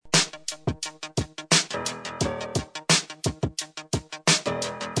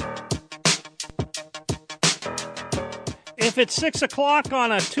If it's 6 o'clock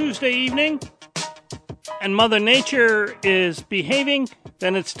on a Tuesday evening and Mother Nature is behaving,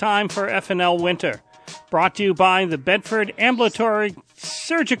 then it's time for FNL Winter. Brought to you by the Bedford Ambulatory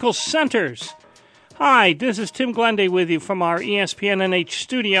Surgical Centers. Hi, this is Tim Glenday with you from our ESPN NH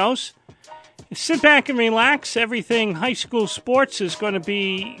studios. Sit back and relax. Everything high school sports is going to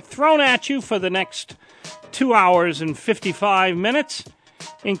be thrown at you for the next 2 hours and 55 minutes,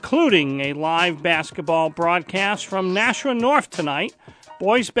 including a live basketball broadcast from Nashua North tonight.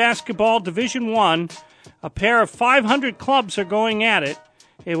 Boys basketball Division I. A pair of 500 clubs are going at it.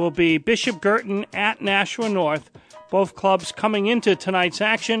 It will be Bishop Guertin at Nashua North. Both clubs coming into tonight's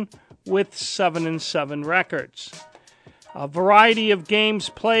action with 7-7 records. A variety of games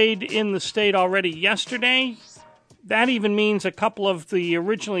played in the state already yesterday. That even means a couple of the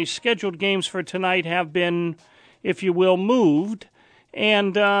originally scheduled games for tonight have been, if you will, moved.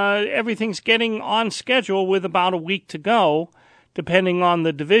 And everything's getting on schedule with about a week to go, depending on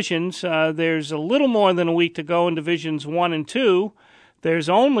the divisions. There's a little more than a week to go in Divisions 1 and 2. There's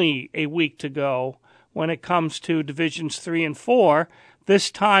only a week to go when it comes to Divisions 3 and 4. This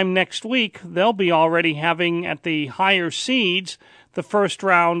time next week, they'll be already having, at the higher seeds, the first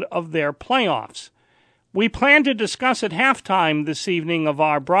round of their playoffs. We plan to discuss at halftime this evening of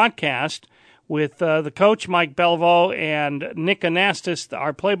our broadcast with the coach, Mike Beliveau, and Nick Anastas,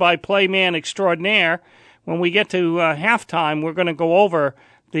 our play-by-play man extraordinaire. When we get to halftime, we're going to go over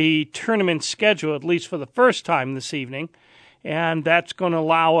the tournament schedule, at least for the first time this evening. And that's going to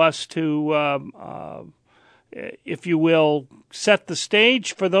allow us to, if you will, set the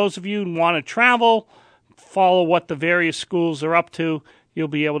stage for those of you who want to travel, follow what the various schools are up to. You'll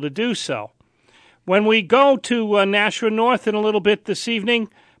be able to do so. When we go to Nashua North in a little bit this evening,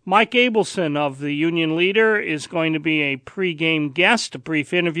 Mike Abelson of the Union Leader is going to be a pregame guest, a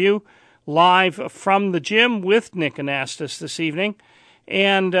brief interview live from the gym with Nick Anastas this evening.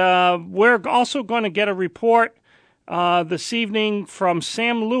 And we're also going to get a report this evening from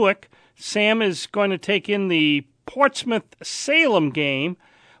Sam Lewick. Sam is going to take in the Portsmouth-Salem game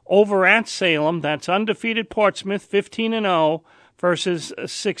over at Salem. That's undefeated Portsmouth, 15-0, versus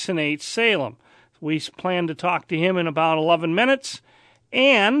 6-8 Salem. We plan to talk to him in about 11 minutes.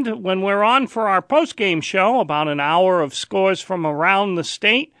 And when we're on for our post-game show, about an hour of scores from around the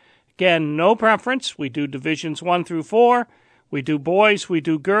state, again, no preference. We do Divisions 1 through 4. We do boys, we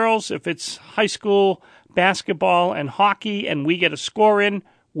do girls. If it's high school basketball and hockey and we get a score in,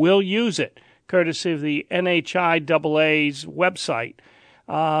 we'll use it, courtesy of the NHIAA's website.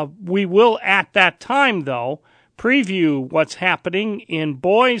 We will, at that time, though, preview what's happening in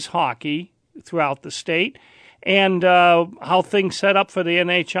boys hockey throughout the state and how things set up for the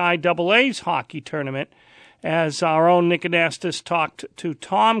NHIAA's hockey tournament, as our own Nick Anastas talked to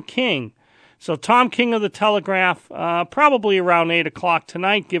Tom King. So Tom King of the Telegraph, probably around 8 o'clock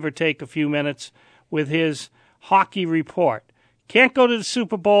tonight, give or take a few minutes, with his hockey report. Can't go to the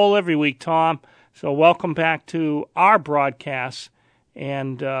Super Bowl every week, Tom, so welcome back to our broadcast,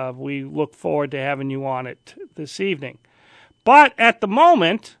 and we look forward to having you on it this evening. But at the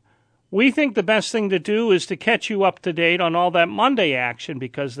moment, we think the best thing to do is to catch you up to date on all that Monday action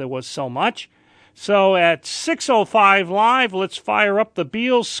because there was so much. So at 6:05 live, let's fire up the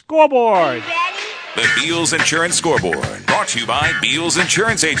Beals scoreboard. The Beals Insurance Scoreboard, brought to you by Beals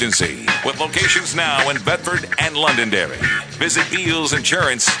Insurance Agency, with locations now in Bedford and Londonderry. Visit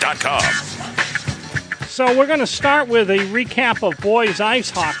BealsInsurance.com. So we're going to start with a recap of boys ice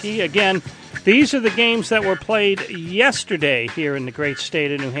hockey. Again, these are the games that were played yesterday here in the great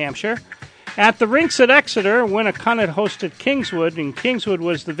state of New Hampshire. At the rinks at Exeter, Winnacunnet hosted Kingswood, and Kingswood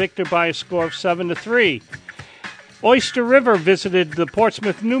was the victor by a score of 7-3. Oyster River visited the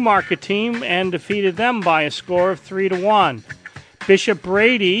Portsmouth Newmarket team and defeated them by a score of 3-1. Bishop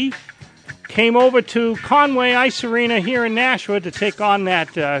Brady came over to Conway Ice Arena here in Nashua to take on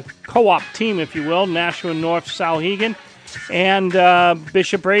that co-op team, if you will, Nashua North Souhegan. And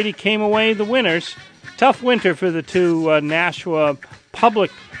Bishop Brady came away the winners. Tough winter for the two Nashua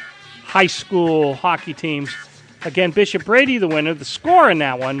public high school hockey teams. Again, Bishop Brady the winner. The score in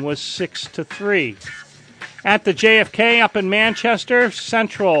that one was 6-3. At the JFK up in Manchester,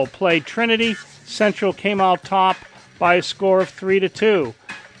 Central played Trinity. Central came out top by a score of 3-2.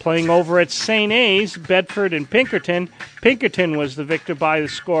 Playing over at St. A's, Bedford and Pinkerton. Pinkerton was the victor by the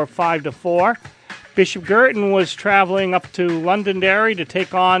score of 5-4. Bishop Guertin was traveling up to Londonderry to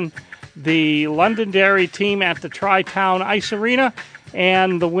take on the Londonderry team at the Tri-Town Ice Arena,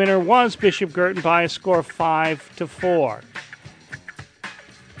 and the winner was Bishop Guertin by a score of 5-4.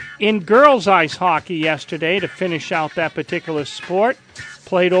 In girls ice hockey yesterday, to finish out that particular sport,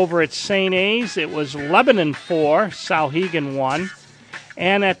 played over at St. A's. It was Lebanon 4, Souhegan 1.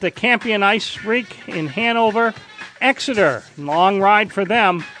 And at the Campion Ice Rink in Hanover, Exeter, long ride for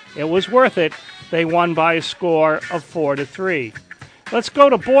them. It was worth it. They won by a score of 4-3. Let's go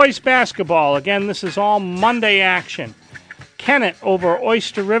to boys basketball. Again, this is all Monday action. Kennett over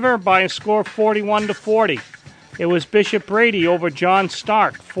Oyster River by a score of 41-40. It was Bishop Brady over John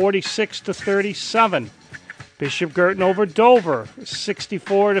Stark, 46-37. Bishop Girton over Dover,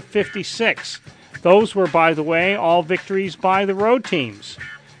 64-56. Those were, by the way, all victories by the road teams.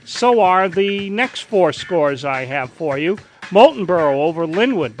 So are the next four scores I have for you. Moultonborough over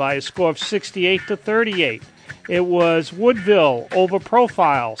Linwood by a score of 68-38. It was Woodville over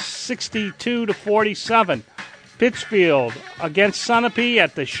Profile, 62-47. Pittsfield against Sunapee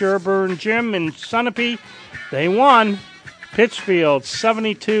at the Sherburne Gym in Sunapee. They won. Pittsfield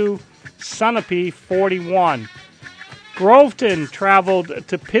 72, Sunapee 41. Groveton traveled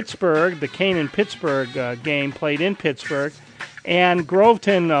to Pittsburgh. The Canaan-Pittsburgh game played in Pittsburgh. And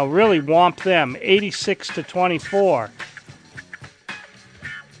Groveton really whomped them, 86-24.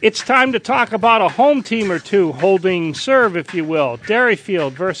 It's time to talk about a home team or two holding serve, if you will.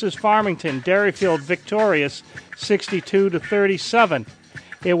 Derryfield versus Farmington. Derryfield victorious, 62-37.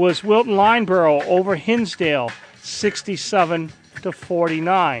 It was Wilton Lineborough over Hinsdale,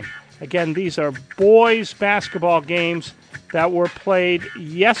 67-49. Again, these are boys basketball games that were played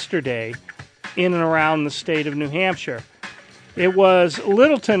yesterday in and around the state of New Hampshire. It was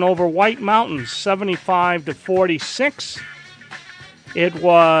Littleton over White Mountains, 75-46. It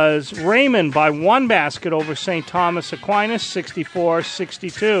was Raymond by one basket over St. Thomas Aquinas,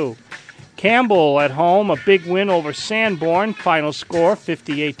 64-62. Campbell at home, a big win over Sanborn, final score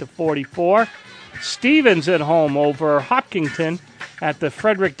 58-44. Stevens at home over Hopkinton at the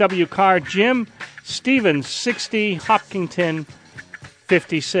Frederick W. Carr Gym. Stevens 60, Hopkinton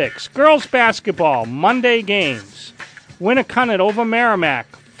 56. Girls basketball, Monday games. Winnicunnet over Merrimack,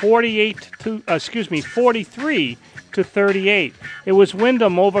 43-38. It was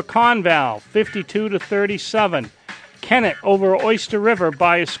Wyndham over Conval, 52-37. Kennett over Oyster River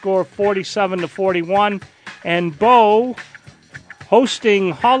by a score of 47-41. And Bow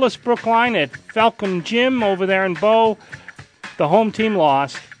hosting Hollis Brookline at Falcon Gym over there in Bow. The home team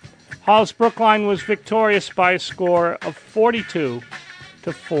lost. Hollis Brookline was victorious by a score of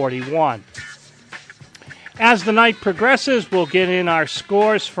 42-41. As the night progresses, we'll get in our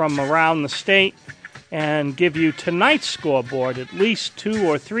scores from around the state and give you tonight's scoreboard at least 2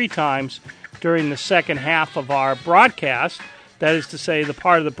 or 3 times during the second half of our broadcast. That is to say, the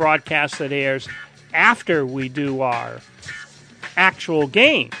part of the broadcast that airs after we do our actual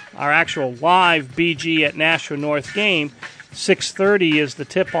game, our actual live BG at Nashua North game. 6:30 is the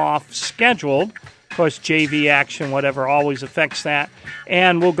tip-off scheduled. Of course, JV action, whatever, always affects that.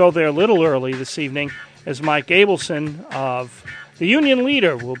 And we'll go there a little early this evening as Mike Abelson of the Union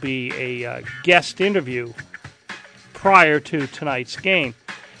Leader will be a guest interview prior to tonight's game.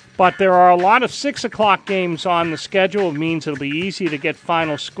 But there are a lot of 6 o'clock games on the schedule. It means it'll be easy to get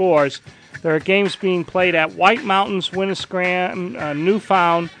final scores. There are games being played at White Mountains, Winnisquam,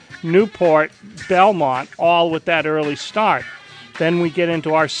 Newfound, Newport, Belmont, all with that early start. Then we get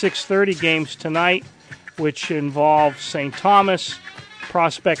into our 6:30 games tonight, which involve St. Thomas,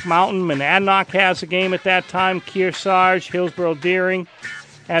 Prospect Mountain. Monadnock has a game at that time, Kearsarge, Hillsborough Deering.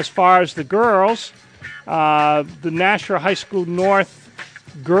 As far as the girls, the Nashua High School North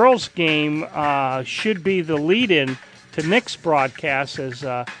girls game should be the lead-in to Nick's broadcast, as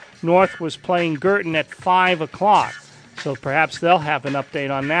North was playing Girton at 5 o'clock. So perhaps they'll have an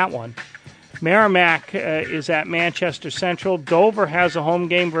update on that one. Merrimack is at Manchester Central. Dover has a home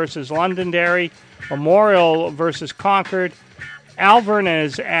game versus Londonderry. Memorial versus Concord. Alvern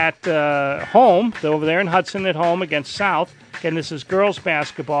is at home. They're over there in Hudson at home against South. Again, this is girls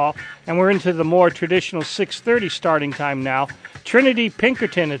basketball. And we're into the more traditional 6:30 starting time now. Trinity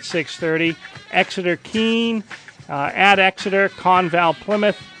Pinkerton at 6:30. Exeter Keene at Exeter. Conval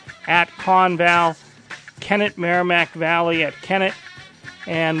Plymouth at Conval. Kennett Merrimack Valley at Kennett.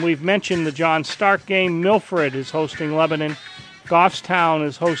 And we've mentioned the John Stark game. Milford is hosting Lebanon. Goffstown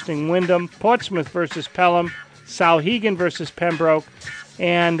is hosting Wyndham. Portsmouth versus Pelham. Souhegan versus Pembroke.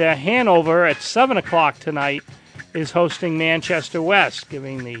 And Hanover at 7 o'clock tonight is hosting Manchester West,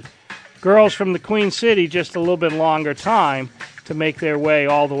 giving the girls from the Queen City just a little bit longer time to make their way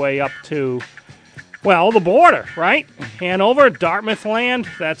all the way up to, well, the border, right? Hanover, Dartmouth land,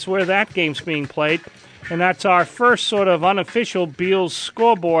 that's where that game's being played. And that's our first sort of unofficial Beals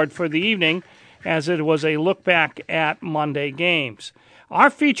scoreboard for the evening, as it was a look back at Monday games. Our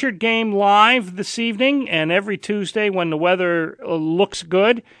featured game live this evening and every Tuesday when the weather looks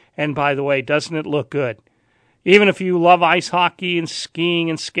good. And by the way, doesn't it look good? Even if you love ice hockey and skiing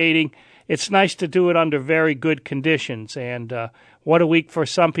and skating, it's nice to do it under very good conditions. And what a week for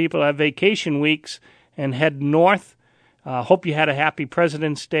some people to have vacation weeks and head north. Hope you had a happy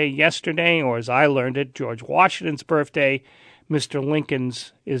President's Day yesterday, or as I learned it, George Washington's birthday. Mr.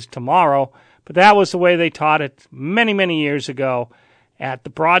 Lincoln's is tomorrow. But that was the way they taught it many, many years ago at the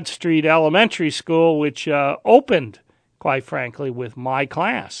Broad Street Elementary School, which opened, quite frankly, with my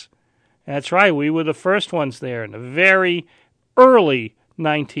class. That's right, we were the first ones there in the very early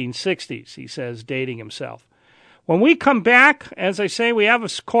 1960s, he says, dating himself. When we come back, as I say, we have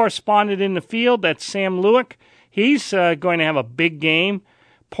a correspondent in the field. That's Sam Lewick. He's going to have a big game.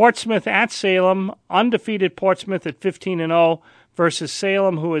 Portsmouth at Salem, undefeated Portsmouth at 15-0 versus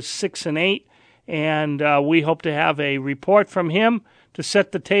Salem, who is 6-8. And we hope to have a report from him to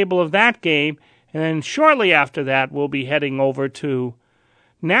set the table of that game. And then shortly after that, we'll be heading over to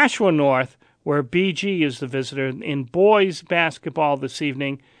Nashua North, where BG is the visitor. In boys basketball this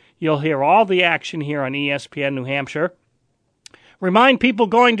evening, you'll hear all the action here on ESPN New Hampshire. Remind people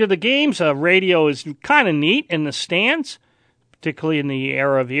going to the games, radio is kind of neat in the stands, particularly in the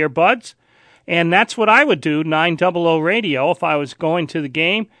era of earbuds. And that's what I would do, 900 radio, if I was going to the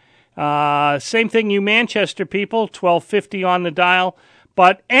game. Same thing, you Manchester people, 1250 on the dial.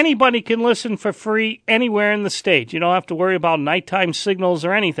 But anybody can listen for free anywhere in the state. You don't have to worry about nighttime signals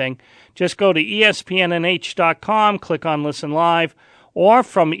or anything. Just go to espnnh.com, click on Listen Live, or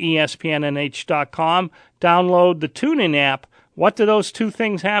from espnnh.com, download the TuneIn app. What do those two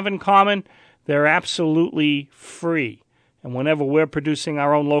things have in common? They're absolutely free. And whenever we're producing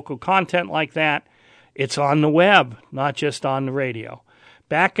our own local content like that, it's on the web, not just on the radio.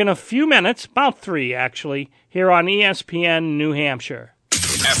 Back in a few minutes, about 3 actually, here on ESPN New Hampshire.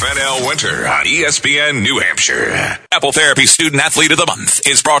 FNL Winter on ESPN New Hampshire. Apple Therapy Student Athlete of the Month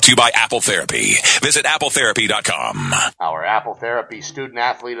is brought to you by Apple Therapy. Visit appletherapy.com. Our Apple Therapy Student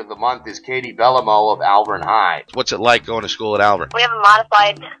Athlete of the Month is Katie Bellamo of Alvern High. What's it like going to school at Alvern? We have a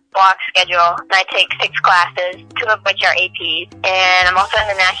modified block schedule, and I take 6 classes, 2 of which are APs, and I'm also in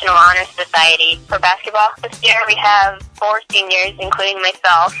the National Honor Society for basketball. This year we have 4 seniors, including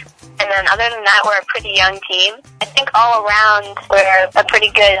myself, and then other than that, we're a pretty young team. I think all around, we're a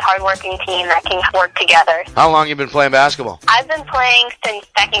pretty good, hardworking team that can work together. How long have you been playing basketball? I've been playing since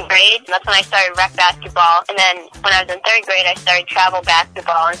 2nd grade. That's when I started rec basketball, and then when I was in 3rd grade, I started travel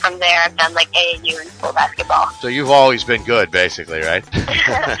basketball, and from there, I've done like AAU and school basketball. So you've always been good, basically, right?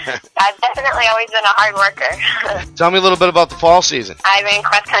 I've definitely always been a hard worker. Tell me a little bit about the fall season. I ran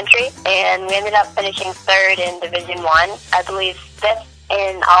cross country, and we ended up finishing 3rd in Division 1. I believe 5th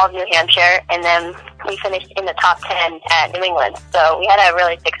in all of New Hampshire, and then we finished in the top 10 at New England. So we had a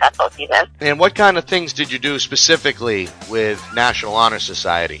really successful season. And what kind of things did you do specifically with National Honor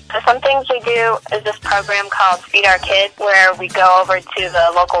Society? So some things we do is this program called Feed Our Kids, where we go over to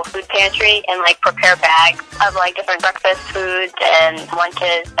the local food pantry and like prepare bags of like different breakfast foods and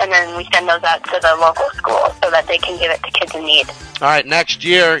lunches, and then we send those out to the local schools so that they can give it to kids in need. All right, next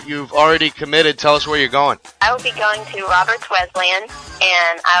year you've already committed. Tell us where you're going. I will be going to Roberts Wesleyan,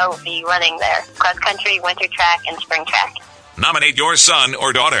 and I will be running there. Cross country, winter track, and spring track. Nominate your son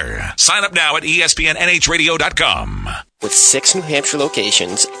or daughter. Sign up now at espnnhradio.com. With 6 New Hampshire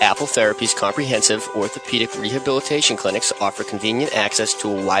locations, Apple Therapy's comprehensive orthopedic rehabilitation clinics offer convenient access to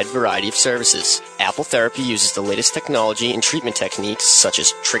a wide variety of services. Apple Therapy uses the latest technology and treatment techniques such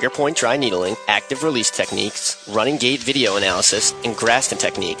as trigger point dry needling, active release techniques, running gait video analysis, and Graston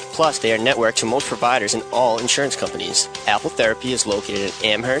technique. Plus, they are networked to most providers and all insurance companies. Apple Therapy is located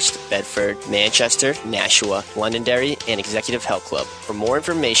in Amherst, Bedford, Manchester, Nashua, Londonderry, and Executive Health Club. For more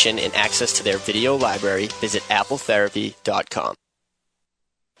information and access to their video library, visit appletherapy.com.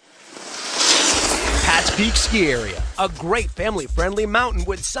 Pat's Peak Ski Area, a great family-friendly mountain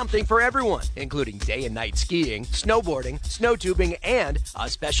with something for everyone, including day and night skiing, snowboarding, snow tubing, and a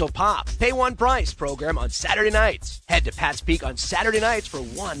special pop. Pay one price program on Saturday nights. Head to Pat's Peak on Saturday nights for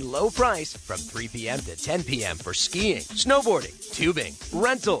one low price from 3 p.m. to 10 p.m. for skiing, snowboarding, tubing,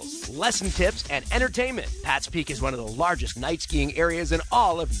 rentals, lesson tips, and entertainment. Pat's Peak is one of the largest night skiing areas in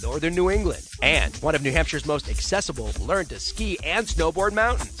all of northern New England and one of New Hampshire's most accessible learn to ski and snowboard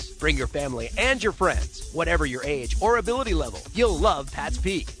mountains. Bring your family and your friends, whatever your age or ability level. You'll love Pat's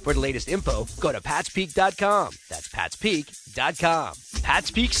Peak. For the latest info, go to patspeak.com. That's patspeak.com.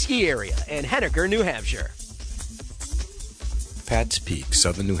 Pat's Peak Ski Area in Henniker, New Hampshire. Pat's Peak,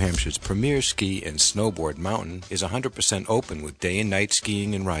 southern New Hampshire's premier ski and snowboard mountain, is 100% open with day and night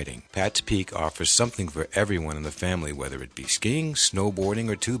skiing and riding. Pat's Peak offers something for everyone in the family, whether it be skiing, snowboarding,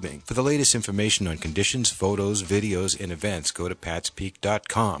 or tubing. For the latest information on conditions, photos, videos, and events, go to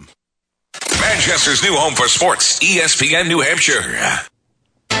patspeak.com. Manchester's new home for sports, ESPN New Hampshire.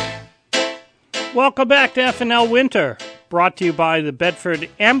 Welcome back to FNL Winter, brought to you by the Bedford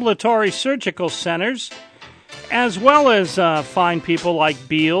Ambulatory Surgical Centers, as well as fine people like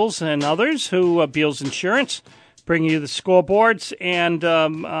Beals and others who, Beals Insurance, bring you the scoreboards,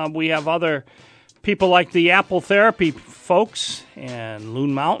 and we have other people like the Apple Therapy folks and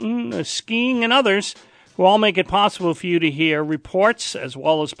Loon Mountain Skiing and others who all make it possible for you to hear reports as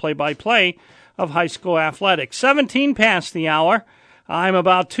well as play-by-play of high school athletics. 17 past the hour. I'm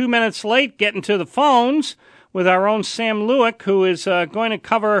about 2 minutes late getting to the phones with our own Sam Lewick, who is going to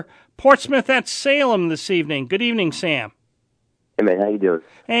cover Portsmouth at Salem this evening. Good evening, Sam. Hey, man, how you doing?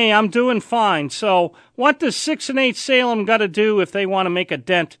 Hey, I'm doing fine. So what does 6-8 Salem got to do if they want to make a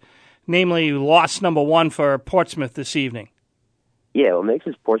dent, namely loss number 1 for Portsmouth this evening? Yeah, what makes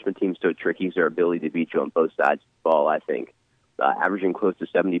this Portsmouth team so tricky is their ability to beat you on both sides of the ball, I think. Averaging close to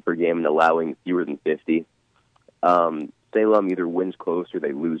 70 per game and allowing fewer than 50. Salem either wins close or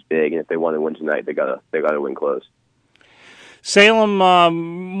they lose big, and if they want to win tonight, they gotta win close. Salem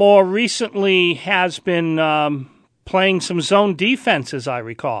more recently has been playing some zone defense, as I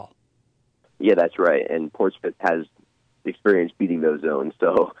recall. Yeah, that's right, and Portsmouth has experience beating those zones,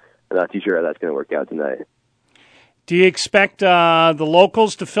 so I'm not too sure how that's going to work out tonight. Do you expect the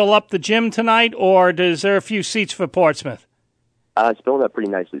locals to fill up the gym tonight, or is there a few seats for Portsmouth? It's filling up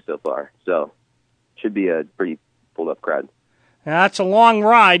pretty nicely so far, so should be a pretty full-up crowd. Now, that's a long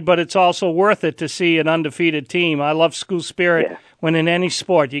ride, but it's also worth it to see an undefeated team. I love school spirit when in any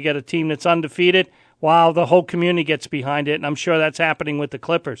sport you get a team that's undefeated while the whole community gets behind it, and I'm sure that's happening with the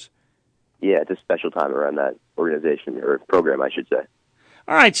Clippers. Yeah, it's a special time around that organization, or program, I should say.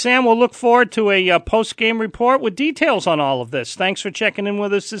 All right, Sam, we'll look forward to a post-game report with details on all of this. Thanks for checking in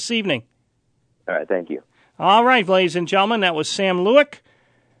with us this evening. All right, thank you. All right, ladies and gentlemen, that was Sam Lewick.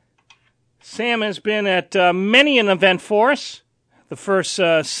 Sam has been at many an event for us, the first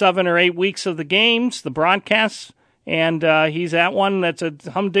 7 or 8 weeks of the games, the broadcasts, and he's at one that's a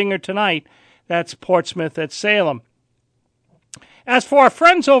humdinger tonight. That's Portsmouth at Salem. As for our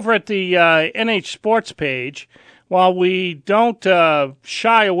friends over at the NH Sports page, while we don't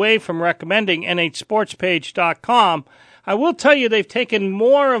shy away from recommending nhsportspage.com, I will tell you they've taken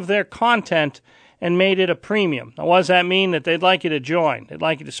more of their content and made it a premium. Now, what does that mean? That they'd like you to join. They'd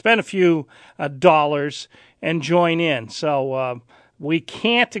like you to spend a few dollars and join in. So we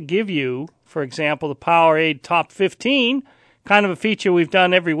can't give you, for example, the Powerade Top 15, kind of a feature we've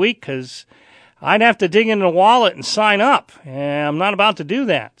done every week, because I'd have to dig into the wallet and sign up. And I'm not about to do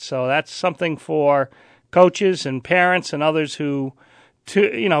that. So that's something for coaches and parents and others who, give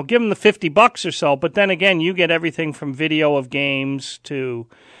them the $50 or so. But then again, you get everything from video of games to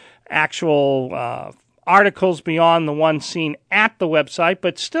actual articles beyond the one seen at the website,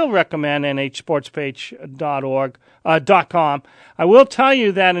 but still recommend nhsportspage.com. I will tell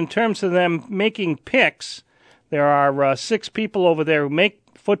you that in terms of them making picks, there are 6 people over there who make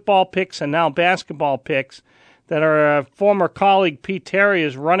football picks and now basketball picks that are former colleague Pete Terry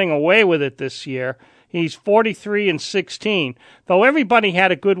is running away with it this year. He's 43-16. Though everybody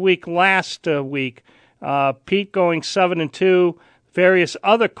had a good week last week, Pete going 7-2, various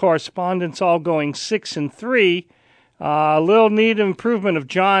other correspondents all going 6-3. A little need of improvement of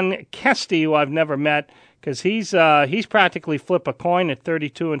John Kesty, who I've never met, because he's practically flip a coin at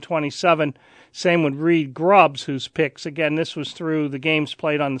 32-27. Same with Reed Grubbs, whose picks, again, this was through the games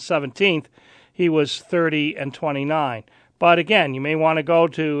played on the 17th. He was 30-29. But again, you may want to go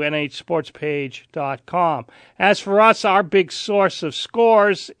to nhsportspage.com. As for us, our big source of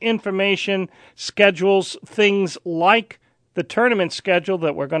scores, information, schedules, things like the tournament schedule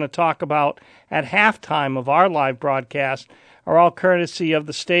that we're going to talk about at halftime of our live broadcast are all courtesy of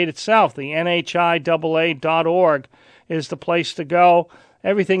the state itself. The NHIAA.org is the place to go.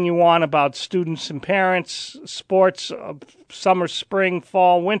 Everything you want about students and parents, sports, summer, spring,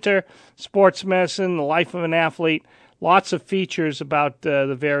 fall, winter, sports medicine, the life of an athlete. Lots of features about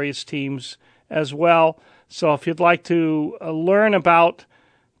the various teams as well. So if you'd like to learn about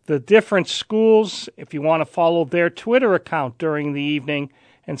the different schools, if you want to follow their Twitter account during the evening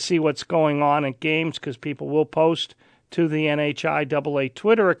and see what's going on at games, because people will post to the NHIAA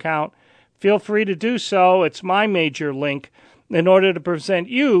Twitter account, feel free to do so. It's my major link in order to present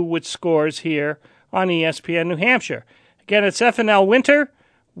you with scores here on ESPN New Hampshire. Again, it's FNL Winter.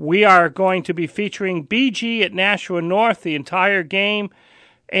 We are going to be featuring BG at Nashua North the entire game.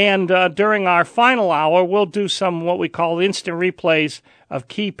 And during our final hour, we'll do some what we call instant replays of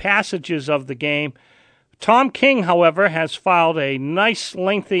key passages of the game. Tom King, however, has filed a nice,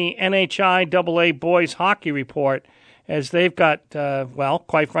 lengthy NHI AA boys hockey report, as they've got,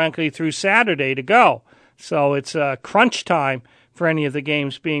 quite frankly, through Saturday to go. So it's crunch time for any of the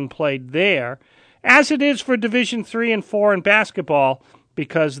games being played there, as it is for Division 3 and 4 in basketball,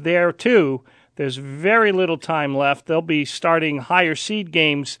 because there, too, there's very little time left. They'll be starting higher seed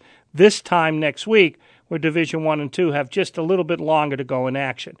games this time next week, where Division 1 and 2 have just a little bit longer to go in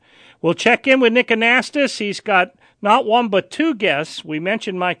action. We'll check in with Nick Anastas. He's got not one but two guests. We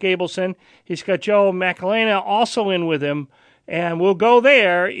mentioned Mike Abelson. He's got Joe McElhenney also in with him, and we'll go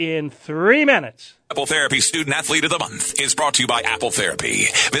there in 3 minutes. Apple Therapy Student Athlete of the Month is brought to you by Apple Therapy.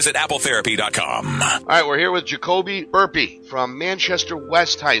 Visit appletherapy.com. All right, we're here with Jacoby Burpee from Manchester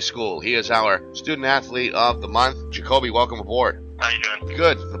West High School. He is our Student Athlete of the Month. Jacoby, welcome aboard. How you doing?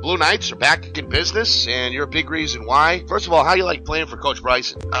 Good. The Blue Knights are back in business, and you're a big reason why. First of all, how do you like playing for Coach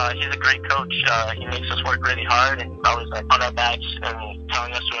Bryson? He's a great coach. He makes us work really hard and always on our backs and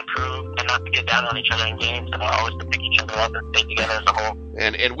telling us to improve and not to get down on each other in games and always to pick each other up and stay together as a whole.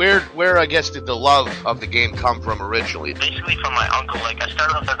 And where I guess did the love of the game come from originally? Basically from my uncle. Like, I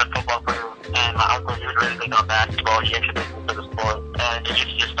started off as a football player, and my uncle, he was really big on basketball. He introduced me to the sport, and it used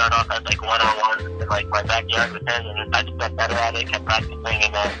to just start off as like one-on-one in like my backyard with him, and I just got better at it, kept practicing,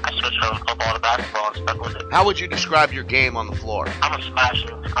 and then I switched from football to basketball and stuck with it. How would you describe your game on the floor? I'm a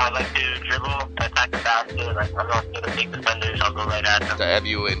smasher. I like to dribble, attack the basket. Like, I'm not going to take defenders. I'll go right at them. Have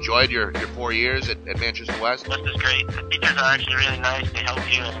you enjoyed your 4 years at Manchester West? West is great. The teachers are actually really nice. They help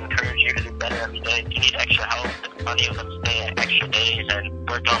you and encourage you to do better every day. If you need extra help, plenty of them stay extra days and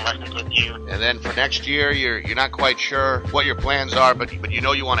work on lessons with you. And then for next year, you're not quite sure what your plans are, but you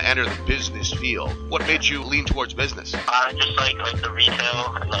know you want to enter the business field. What made you lean towards business? Just like the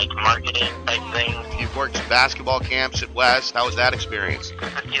retail and like marketing type things. You've worked in basketball camps at West. How was that experience?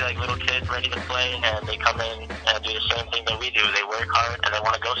 I see like little kids ready to play, and they come in and do the same thing that we do. They work hard and they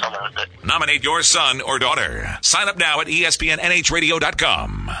want to go somewhere with it. Nominate your son or daughter. Sign up now at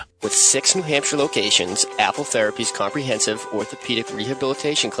ESPNNHradio.com. With 6 New Hampshire locations, Apple Therapy's comprehensive orthopedic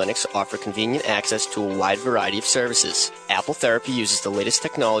rehabilitation clinics offer convenient access to a wide variety of services. Apple Therapy uses the latest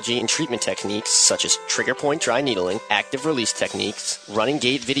technology and treatment techniques such as trigger point dry needling, active release techniques, running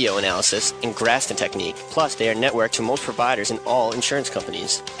gait video analysis, and Graston technique. Plus, they are networked to most providers and all insurance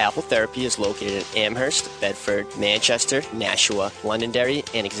companies. Apple Therapy is located in Amherst, Bedford, Manchester, Nashua, Londonderry,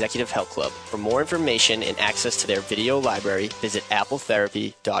 and Executive Health Club. For more information and access to their video library, visit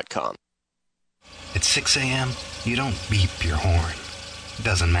appletherapy.com. At 6 a.m., you don't beep your horn.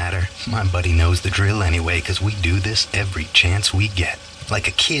 Doesn't matter. My buddy knows the drill anyway, because we do this every chance we get. Like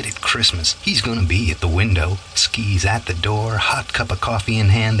a kid at Christmas, he's gonna be at the window, skis at the door, hot cup of coffee in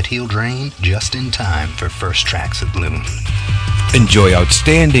hand that he'll drain just in time for first tracks at Loon. Enjoy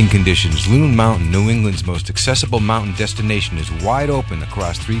outstanding conditions. Loon Mountain, New England's most accessible mountain destination, is wide open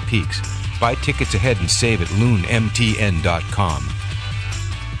across 3 peaks. Buy tickets ahead and save at loonmtn.com.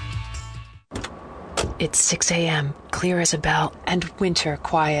 It's 6 a.m., clear as a bell, and winter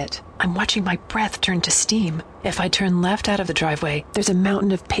quiet. I'm watching my breath turn to steam. If I turn left out of the driveway, there's a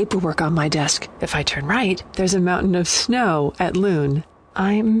mountain of paperwork on my desk. If I turn right, there's a mountain of snow at Loon.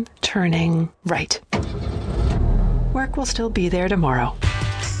 I'm turning right. Work will still be there tomorrow.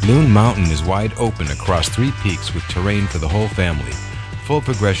 Loon Mountain is wide open across 3 peaks with terrain for the whole family. Full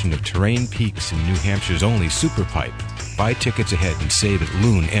progression of terrain peaks in New Hampshire's only super pipe. Buy tickets ahead and save at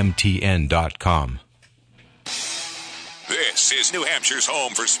loonmtn.com. This is New Hampshire's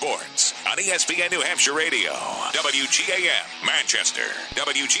home for sports on ESPN New Hampshire Radio, WGAM Manchester,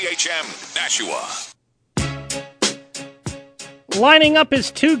 WGHM Nashua. Lining up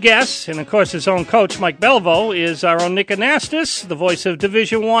his 2 guests, and of course his own coach, Mike Belvo, is our own Nick Anastas, the voice of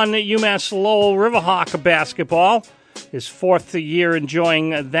Division I UMass Lowell Riverhawk basketball. His 4th year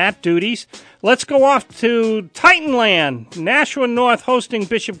enjoying that duties. Let's go off to Titanland. Nashua North hosting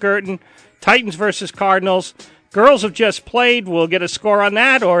Bishop Girton. Titans versus Cardinals. Girls have just played. We'll get a score on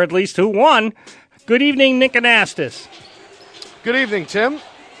that, or at least who won. Good evening, Nick Anastas. Good evening, Tim.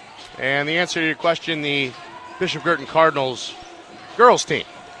 And the answer to your question, the Bishop Girton Cardinals girls team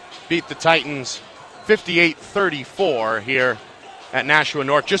beat the Titans 58-34 here at Nashua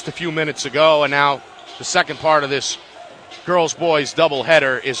North just a few minutes ago. And now the second part of this girls-boys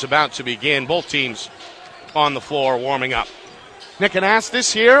doubleheader is about to begin. Both teams on the floor warming up. Nick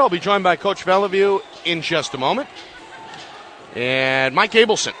Anastas here. I'll be joined by Coach Bellevue in just a moment. And Mike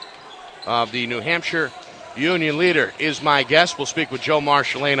Abelson of the New Hampshire Union Leader is my guest. We'll speak with Joe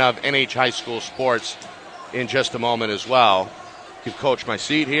Marshallina of NH High School Sports in just a moment as well. Give Coach my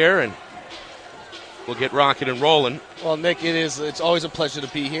seat here, and we'll get rocking and rolling. Well, Nick, it's always a pleasure to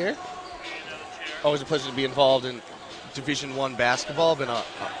be here. Always a pleasure to be involved in Division I basketball. Been an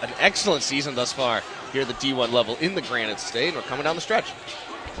excellent season thus far here at the D1 level in the Granite State, and we're coming down the stretch.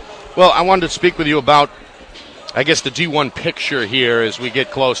 Well, I wanted to speak with you about, I guess, the D1 picture here as we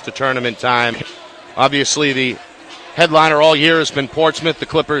get close to tournament time. Obviously, the headliner all year has been Portsmouth. The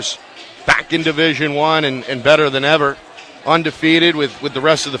Clippers back in Division I and better than ever. Undefeated with the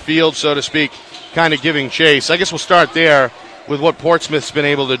rest of the field, so to speak, kind of giving chase. I guess we'll start there with what Portsmouth's been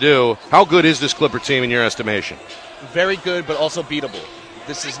able to do. How good is this Clipper team in your estimation? Very good, but also beatable.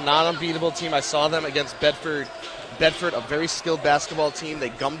 This is not an unbeatable team. I saw them against Bedford. Bedford, a very skilled basketball team. They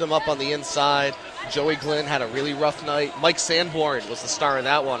gummed them up on the inside. Joey Glynn had a really rough night. Mike Sanborn was the star in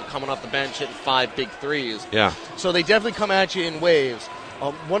that one, coming off the bench, hitting 5 big threes. Yeah. So they definitely come at you in waves.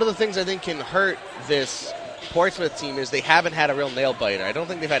 One of the things I think can hurt this Portsmouth team is they haven't had a real nail-biter. I don't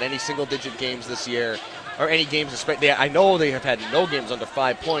think they've had any single-digit games this year, or any games. I know they have had no games under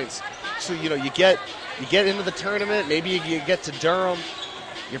 5 points. So, you get into the tournament, maybe you get to Durham.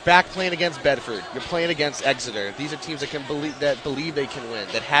 You're back playing against Bedford. You're playing against Exeter. These are teams that believe they can win,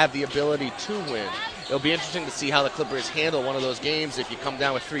 that have the ability to win. It'll be interesting to see how the Clippers handle one of those games if you come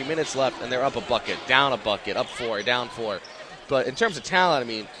down with 3 minutes left and they're up a bucket, down a bucket, up 4, down 4. But in terms of talent, I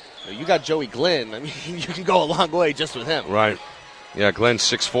mean, you got Joey Glynn. I mean, you can go a long way just with him. Right. Yeah, Glenn's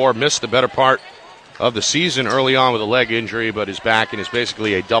 6'4", missed the better part of the season early on with a leg injury, but is back and is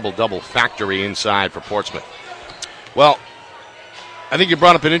basically a double-double factory inside for Portsmouth. Well, I think you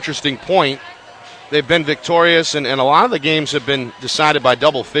brought up an interesting point. They've been victorious, and a lot of the games have been decided by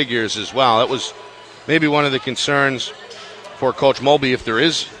double figures as well. That was maybe one of the concerns for Coach Mulby, if there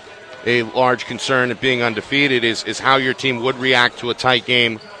is a large concern at being undefeated, is how your team would react to a tight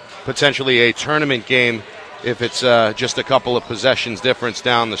game, potentially a tournament game, if it's just a couple of possessions difference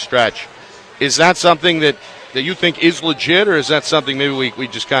down the stretch. Is that something that you think is legit, or is that something maybe we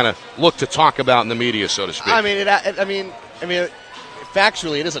just kind of look to talk about in the media, so to speak? I mean,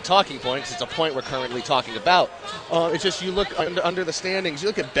 factually, it is a talking point because it's a point we're currently talking about. It's just you look under the standings. You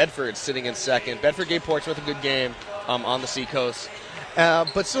look at Bedford sitting in second. Bedford gave Portsmouth a good game on the Seacoast.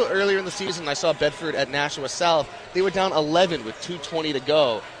 But still earlier in the season, I saw Bedford at Nashua South. They were down 11 with 2:20 to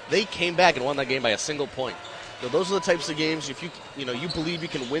go. They came back and won that game by a single point. So those are the types of games, if you believe you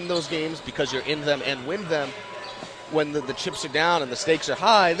can win those games because you're in them and win them when the chips are down and the stakes are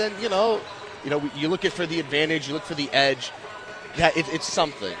high, then, you look for the advantage, you look for the edge. That it's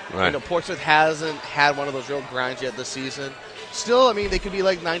something. Right. Portsmouth hasn't had one of those real grinds yet this season. Still, I mean, they could be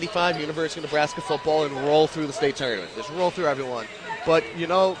like 95 University of Nebraska football and roll through the state tournament. Just roll through everyone. But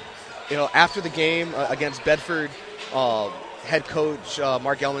after the game against Bedford, head coach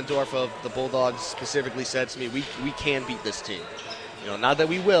Mark Elmendorf of the Bulldogs specifically said to me, "We can beat this team. Not that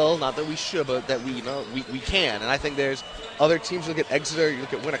we will, not that we should, but that we can." And I think there's other teams. You look at Exeter, you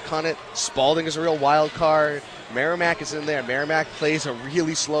look at Winnicott. Spalding is a real wild card. Merrimack is in there. Merrimack plays a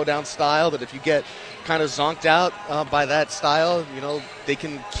really slow down style that if you get kind of zonked out by that style, they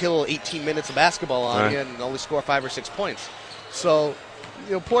can kill 18 minutes of basketball on you and only score 5 or 6 points. So,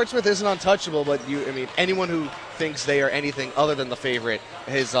 Portsmouth isn't untouchable, but anyone who thinks they are anything other than the favorite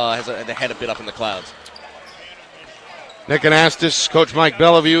has the head a bit up in the clouds. Nick Anastas, Coach Mike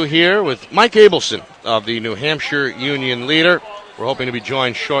Bellevue here with Mike Abelson of the New Hampshire Union Leader. We're hoping to be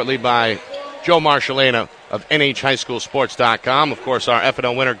joined shortly by Joe Marshallina of NHHighSchoolSports.com. Of course, our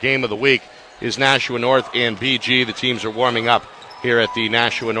FNL winner game of the week is Nashua North and BG. The teams are warming up here at the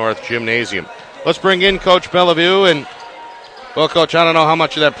Nashua North Gymnasium. Let's bring in Coach Bellevue. And, well, Coach, I don't know how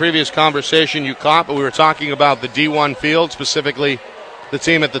much of that previous conversation you caught, but we were talking about the D1 field, specifically the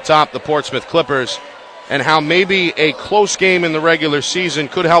team at the top, the Portsmouth Clippers, and how maybe a close game in the regular season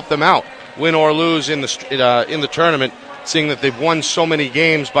could help them out, win or lose in the tournament, seeing that they've won so many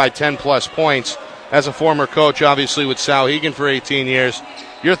games by 10-plus points. As a former coach, obviously, with Souhegan for 18 years,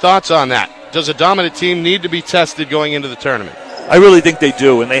 your thoughts on that? Does a dominant team need to be tested going into the tournament? I really think they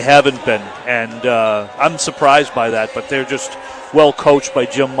do, and they haven't been. And I'm surprised by that, but they're just well coached by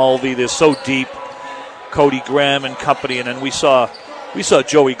Jim Mulvey. They're so deep, Cody Graham and company. And then we saw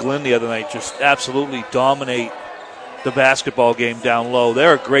Joey Glynn the other night just absolutely dominate the basketball game down low.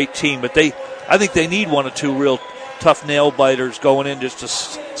 They're a great team, but I think they need one or two real tough nail-biters going in just to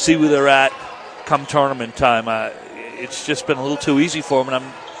see where they're at come tournament time. It's just been a little too easy for them, and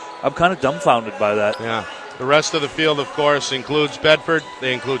I'm kind of dumbfounded by that. Yeah. The rest of the field, of course, includes Bedford.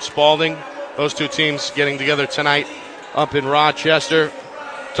 They include Spalding. Those two teams getting together tonight up in Rochester.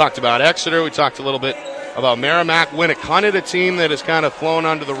 Talked about Exeter. We talked a little bit about Merrimack Winnicott, a team that has kind of flown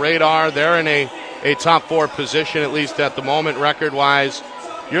under the radar. They're in a top 4 position, at least at the moment, record-wise.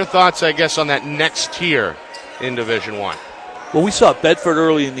 Your thoughts, I guess, on that next tier in Division I? Well, we saw Bedford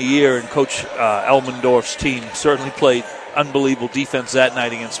early in the year, and Coach Elmendorf's team certainly played unbelievable defense that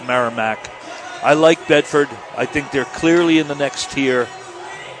night against Merrimack. I like Bedford. I think they're clearly in the next tier.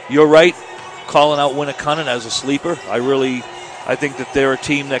 You're right, calling out Winnicott as a sleeper. I think that they're a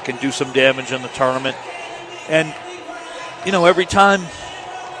team that can do some damage in the tournament. And, every time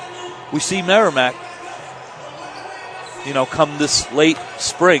we see Merrimack, come this late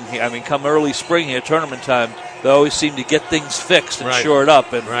spring, come early spring here, tournament time, they always seem to get things fixed and shored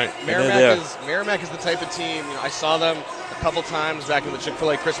up. And, Merrimack is the type of team, I saw them a couple times back in the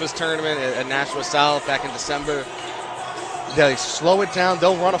Chick-fil-A Christmas tournament at Nashua South back in December. They slow it down.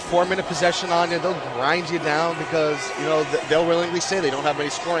 They'll run a 4-minute possession on you. They'll grind you down because, they'll willingly say they don't have many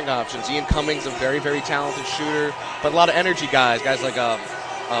scoring options. Ian Cummings, a very, very talented shooter, but a lot of energy guys like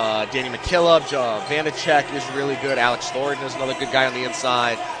Danny McKillop, Vanacek is really good. Alex Thornton is another good guy on the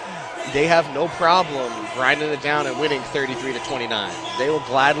inside. They have no problem grinding it down and winning 33-29. They will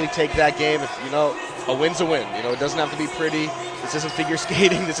gladly take that game. If a win's a win. It doesn't have to be pretty. This isn't figure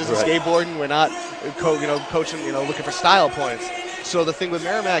skating. This isn't skateboarding. We're not, coaching, looking for style points. So the thing with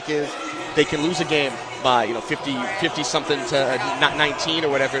Merrimack is they can lose a game by, 50 something to 19 or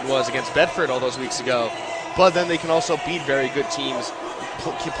whatever it was against Bedford all those weeks ago. But then they can also beat very good teams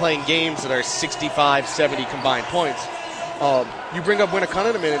playing games that are 65, 70 combined points. You bring up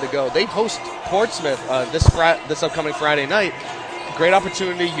Winnicott a minute ago. They host Portsmouth this upcoming Friday night. Great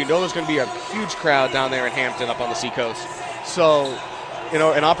opportunity. There's going to be a huge crowd down there in Hampton up on the seacoast. So,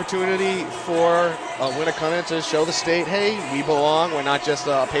 an opportunity for Winnicott to show the state, hey, we belong. We're not just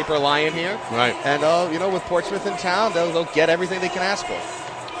a paper lion here. Right. And, with Portsmouth in town, they'll get everything they can ask for.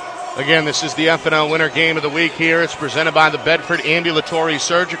 Again, this is the FNL Winter Game of the Week here. It's presented by the Bedford Ambulatory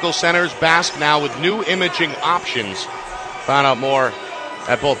Surgical Centers. Basque now with new imaging options. Find out more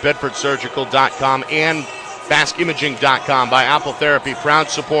at both bedfordsurgical.com and basqueimaging.com by Apple Therapy, proud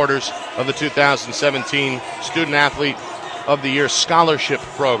supporters of the 2017 Student Athlete of the Year Scholarship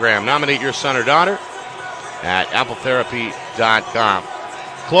Program. Nominate your son or daughter at appletherapy.com.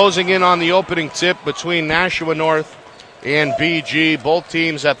 Closing in on the opening tip between Nashua North and BG, both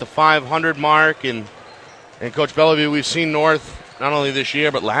teams at the 500 mark. And Coach Bellevue, we've seen North not only this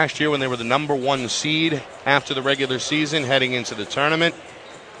year but last year when they were the number 1 seed after the regular season heading into the tournament.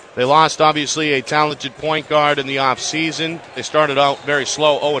 They lost, obviously, a talented point guard in the offseason. They started out very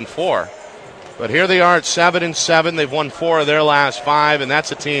slow, 0-4. But here they are at 7-7. They've won 4 of their last 5, and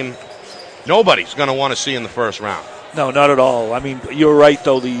that's a team nobody's going to want to see in the first round. No, not at all. You're right,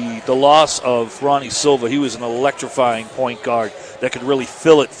 though. The loss of Ronnie Silva, he was an electrifying point guard that could really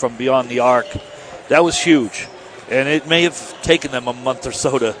fill it from beyond the arc. That was huge. And it may have taken them a month or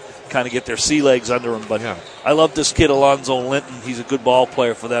so to kind of get their sea legs under him. But I love this kid, Alonzo Linton. He's a good ball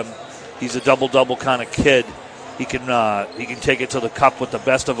player for them. He's a double-double kind of kid. He can take it to the cup with the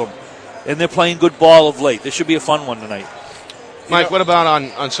best of them. And they're playing good ball of late. This should be a fun one tonight. Mike, what about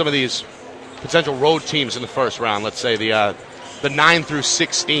on some of these potential road teams in the first round? Let's say the 9 through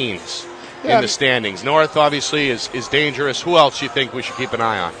 16s in the standings. North, obviously, is dangerous. Who else do you think we should keep an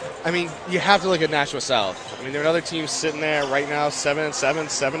eye on? You have to look at Nashua South. There are other teams sitting there right now, 7-7,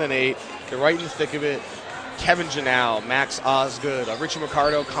 7-8. They're right in the thick of it. Kevin Janelle, Max Osgood, Richie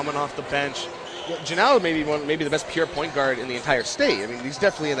Mercado coming off the bench. Janelle may be the best pure point guard in the entire state. He's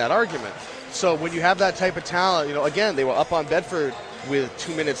definitely in that argument. So when you have that type of talent, again, they were up on Bedford with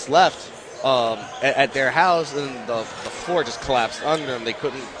 2 minutes left at their house, and the floor just collapsed under them. They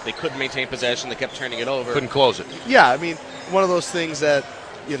couldn't maintain possession. They kept turning it over. Couldn't close it. Yeah, one of those things that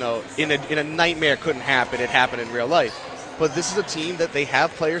in a nightmare couldn't happen. It happened in real life. But this is a team that they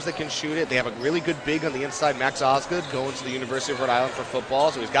have players that can shoot it. They have a really good big on the inside, Max Osgood, going to the University of Rhode Island for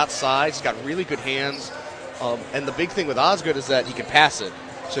football. So he's got size. He's got really good hands. And the big thing with Osgood is that he can pass it.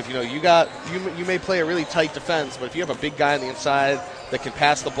 So if you may play a really tight defense, but if you have a big guy on the inside that can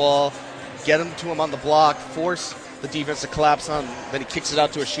pass the ball, get him to him on the block, force the defense to collapse on, then he kicks it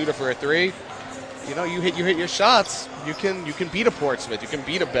out to a shooter for a 3. You hit your shots. You can beat a Portsmouth. You can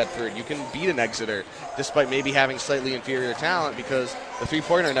beat a Bedford. You can beat an Exeter, despite maybe having slightly inferior talent, because the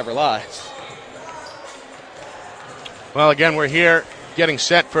 3-pointer never lies. Well, again, we're here getting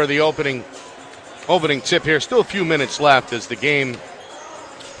set for the opening tip here. Still a few minutes left as the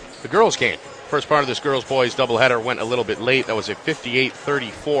girls' game. First part of this girls-boys doubleheader went a little bit late. That was a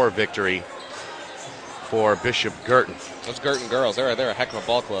 58-34 victory for Bishop Girton. Those Girton girls, they're a heck of a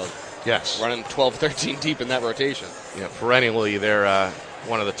ball club. Yes. Running 12-13 deep in that rotation. Yeah, perennially they're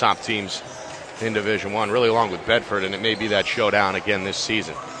one of the top teams in Division I, really along with Bedford, and it may be that showdown again this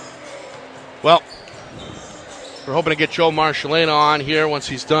season. Well, we're hoping to get Joe Marcellino on here once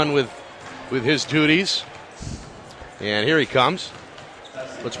he's done with his duties. And here he comes.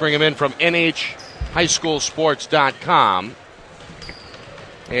 Let's bring him in from NHHighSchoolSports.com.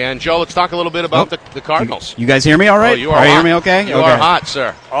 And, Joe, let's talk a little bit about the Cardinals. You guys hear me all right? Oh, you are you hot. hear me okay? You are hot,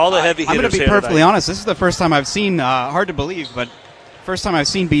 sir. All the heavy hitters. I'm going to be here perfectly tonight. honest. This is the first time I've seen, hard to believe, but first time I've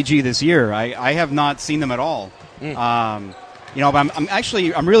seen BG this year. I have not seen them at all. But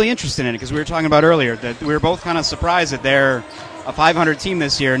I'm really interested in it because we were talking about earlier that we were both kind of surprised that they're a 500 team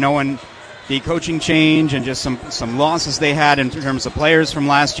this year, knowing the coaching change and just some losses they had in terms of players from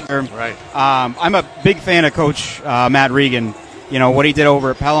last year. Right. I'm a big fan of Coach Matt Regan. What he did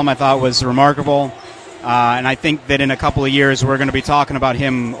over at Pelham I thought was remarkable. And I think that in a couple of years we're going to be talking about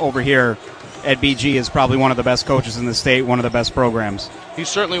him over here at BG as probably one of the best coaches in the state, one of the best programs. He's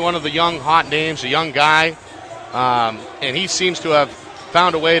certainly one of the young hot names, a young guy. And he seems to have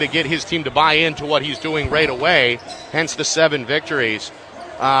found a way to get his team to buy into what he's doing right away, hence the 7 victories.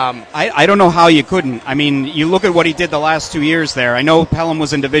 I don't know how you couldn't. I mean, you look at what he did the last 2 years there. I know Pelham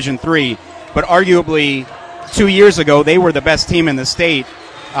was in Division III, but arguably 2 years ago they were the best team in the state.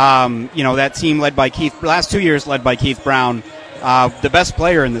 That team last 2 years led by Keith Brown, the best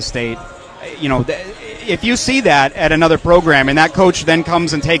player in the state. If you see that at another program and that coach then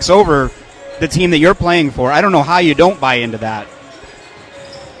comes and takes over the team that you're playing for, I don't know how you don't buy into that.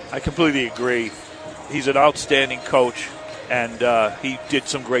 I completely agree. He's an outstanding coach, and he did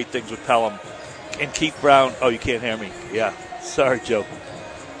some great things with Pelham. And Keith Brown, you can't hear me. Yeah. Sorry, Joe.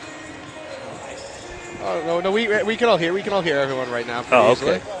 Oh, no, we can all hear. We can all hear everyone right now. Oh,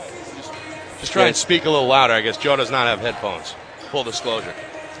 easily. okay. Just try and speak a little louder. I guess Joe does not have headphones. Full disclosure.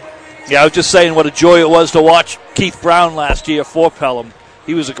 Yeah, I was just saying what a joy it was to watch Keith Brown last year for Pelham.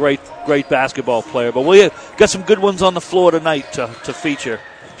 He was a great basketball player. But we got some good ones on the floor tonight to feature.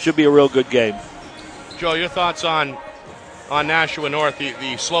 Should be a real good game. Joe, your thoughts on Nashua North?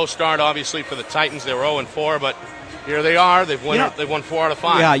 The slow start, obviously, for the Titans. They were 0-4, but here they are. They've won 4 out of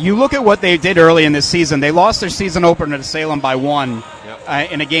 5. Yeah, you look at what they did early in this season. They lost their season opener to Salem by 1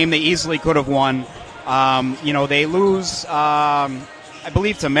 in a game they easily could have won. They lose, I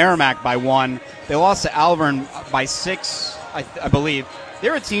believe, to Merrimack by 1. They lost to Alvern by 6, I believe.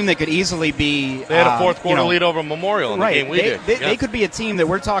 They're a team that could easily be. They had a fourth quarter lead over Memorial in the game we did. They could be a team that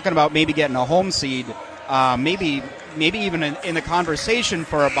we're talking about maybe getting a home seed, maybe even in the conversation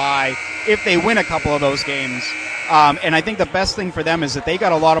for a bye if they win a couple of those games. And I think the best thing for them is that they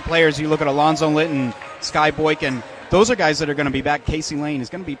got a lot of players. You look at Alonzo Litton, Sky Boykin. Those are guys that are going to be back. Casey Lane is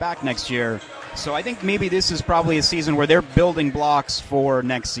going to be back next year. So I think maybe this is probably a season where they're building blocks for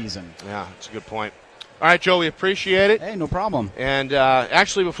next season. Yeah, that's a good point. All right, Joe, we appreciate it. Hey, no problem. And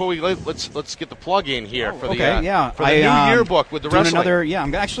actually, before we let's get the plug in here for the new yearbook with the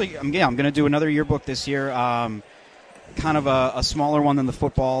wrestling. I'm going to do another yearbook this year. Kind of a smaller one than the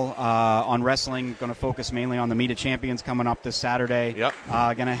football on wrestling. Going to focus mainly on the Meet of Champions coming up this Saturday. Yep.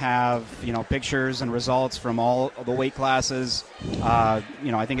 Going to have pictures and results from all the weight classes. I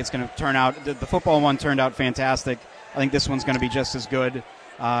think it's going to turn out. The football one turned out fantastic. I think this one's going to be just as good.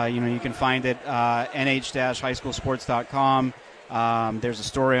 You can find it nh-highschoolsports.com. There's a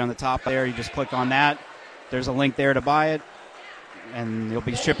story on the top there. You just click on that. There's a link there to buy it, and you'll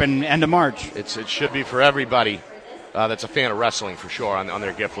be shipping end of March. It should be for everybody that's a fan of wrestling for sure on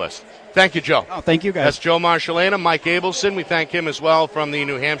their gift list. Thank you, Joe. Oh, thank you, guys. That's Joe Marcellino. Mike Abelson, we thank him as well from the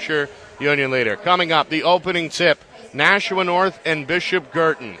New Hampshire Union Leader. Coming up, the opening tip, Nashua North and Bishop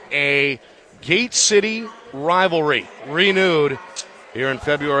Girton, a Gate City rivalry renewed here in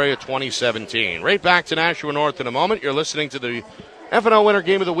February of 2017. Right back to Nashua North in a moment. You're listening to the FNL Winter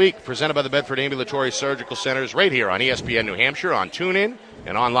Game of the Week presented by the Bedford Ambulatory Surgical Centers right here on ESPN New Hampshire, on TuneIn,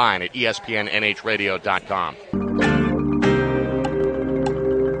 and online at ESPNNHradio.com.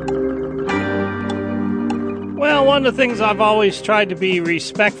 Well, one of the things I've always tried to be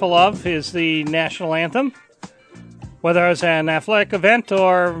respectful of is the national anthem. Whether it's an athletic event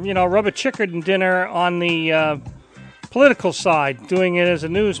or, rub a chicken dinner on the political side, doing it as a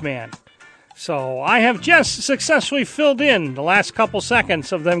newsman. So I have just successfully filled in the last couple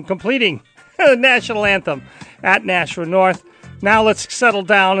seconds of them completing the national anthem at Nashua North. Now let's settle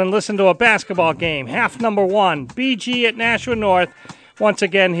down and listen to a basketball game. Half number 1, BG at Nashua North. Once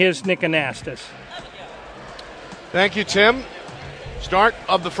again, here's Nick Anastas. Thank you, Tim. Start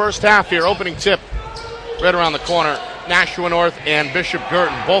of the first half here. Opening tip right around the corner. Nashua North and Bishop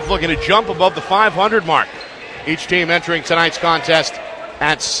Girton both looking to jump above the 500 mark. Each team entering tonight's contest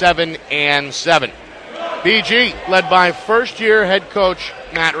at 7-7. BG led by first-year head coach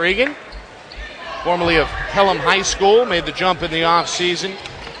Matt Regan. formerly of Pelham High School, made the jump in the offseason,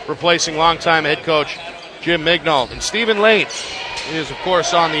 replacing longtime head coach Jim Mignol. And Stephen Lane is, of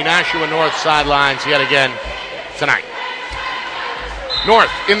course, on the Nashua North sidelines yet again tonight.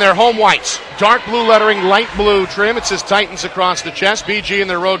 North in their home whites, dark blue lettering, light blue trim. It says Titans across the chest. BG in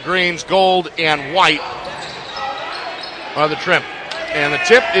their road greens, gold and white are the trim. And the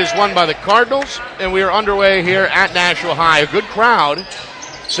tip is won by the Cardinals, and we are underway here at Nashua High. A good crowd.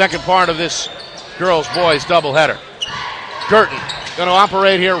 Second part of this girls-boys doubleheader. Girton going to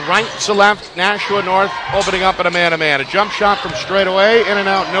operate here right to left. Nashua North opening up at a man-to-man. A jump shot from straight away. In and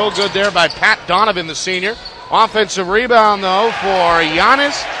out, no good there by Pat Donovan, the senior. Offensive rebound, though, for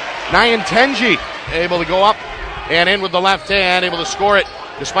Giannis Nyantenji. Able to go up and in with the left hand, able to score it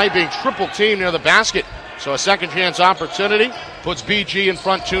despite being triple teamed near the basket. So a second chance opportunity puts BG in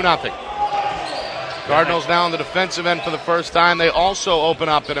front 2-0. Cardinals now on the defensive end for the first time. They also open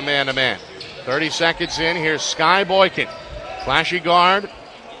up in a man-to-man. 30 seconds in, here's Sky Boykin. Flashy guard.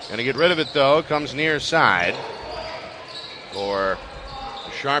 Going to get rid of it, though. Comes near side for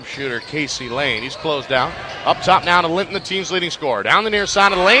sharpshooter Casey Lane. He's closed out. Up top now to Linton, the team's leading scorer. Down the near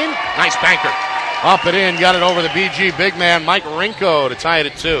side of the lane. Nice banker. Up and in. Got it over the BG big man, Mike Rinko, to tie it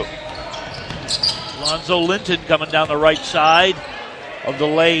at 2. Lonzo Linton coming down the right side of the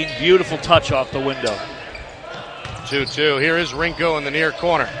lane. Beautiful touch off the window. 2-2. Here is Rinko in the near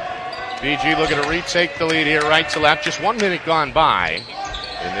corner. BG looking to retake the lead here right to left. Just 1 minute gone by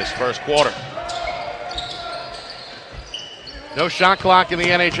in this first quarter. No shot clock in the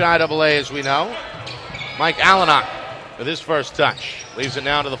NHIAA, as we know. Mike Allenok with his first touch. Leaves it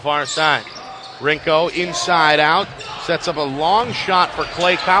now to the far side. Rinko inside out. Sets up a long shot for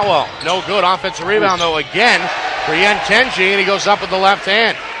Clay Cowell. No good. Offensive rebound, though, again for Nyantenji, and he goes up with the left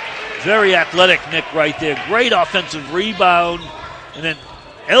hand. Very athletic Nick right there. Great offensive rebound, and then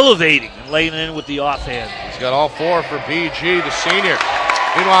elevating and laying in with the offhand. He's got all 4 for BG, the senior.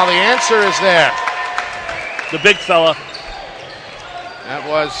 Meanwhile, the answer is there. The big fella. That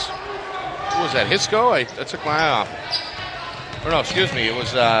was, who was that, Hisco? I took my eye off. Or no, excuse me, it was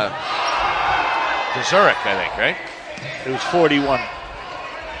Zurich, I think, right? It was 41.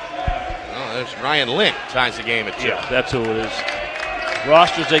 Oh, there's Ryan Lynn, ties the game at 2. Yeah, that's who it is.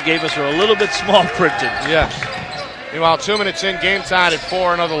 Rosters they gave us are a little bit small printed. Yes. Meanwhile, 2 minutes in, game tied at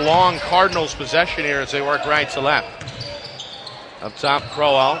 4. Another long Cardinals possession here as they work right to left. Up top,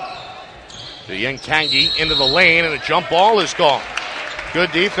 Crowell to Yangtangi into the lane, and a jump ball is called.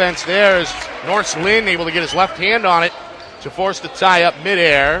 Good defense there as North's Lynn able to get his left hand on it to force the tie up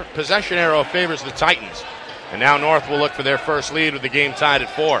midair. Possession arrow favors the Titans. And now North will look for their first lead with the game tied at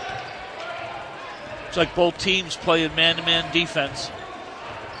 4. It's like both teams playing man-to-man defense.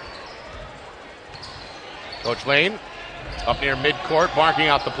 Coach Lane up near midcourt, barking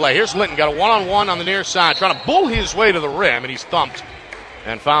out the play. Here's Linton, got a one-on-one on the near side, trying to bull his way to the rim, and he's thumped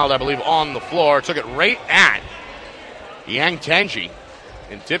and fouled, I believe, on the floor. Took it right at Yangtangi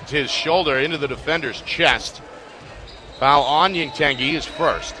and tipped his shoulder into the defender's chest. Foul on Yangtangi is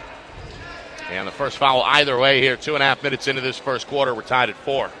first. And the first foul either way here, 2.5 minutes into this first quarter. We're tied at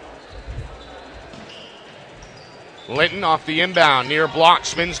 4. Linton off the inbound, near block,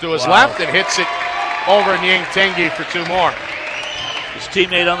 spins to his left and hits it over Yangtangi for 2 more. His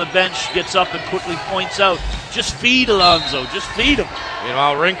teammate on the bench gets up and quickly points out, just feed Alonzo, just feed him.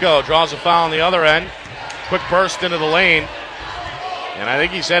 Meanwhile, Rinko draws a foul on the other end. Quick burst into the lane. And I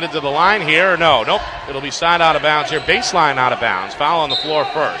think he's headed to the line here. Nope. It'll be side out of bounds here. Baseline out of bounds. Foul on the floor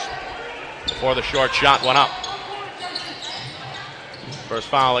first before the short shot went up. First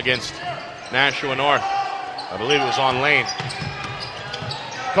foul against Nashua North. I believe it was on Lane.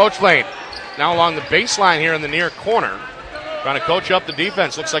 Coach Lane now along the baseline here in the near corner. Trying to coach up the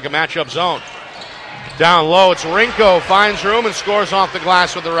defense. Looks like a matchup zone. Down low, it's Rinko. Finds room and scores off the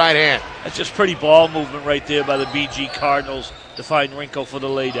glass with the right hand. That's just pretty ball movement right there by the BG Cardinals to find Rinko for the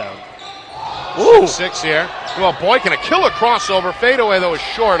laydown. Ooh. 6 here. Well, Boykin, a killer crossover. Fadeaway, though, is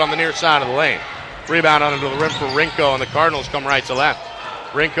short on the near side of the lane. Rebound under the rim for Rinko, and the Cardinals come right to left.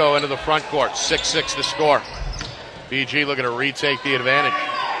 Rinko into the front court. 6-6 to score. BG looking to retake the advantage.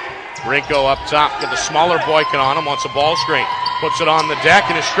 Rinko up top with the smaller Boykin on him. Wants a ball screen. Puts it on the deck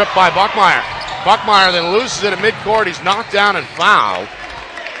and is stripped by Buckmeyer. Buckmeyer then loses it at midcourt. He's knocked down and fouled.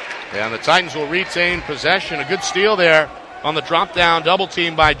 And the Titans will retain possession. A good steal there on the drop down double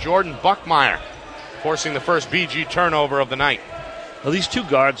team by Jordan Buckmeyer, forcing the first BG turnover of the night. Well, these two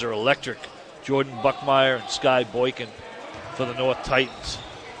guards are electric. Jordan Buckmeyer and Sky Boykin for the North Titans.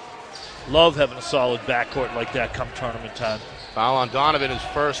 Love having a solid backcourt like that come tournament time. Foul on Donovan, his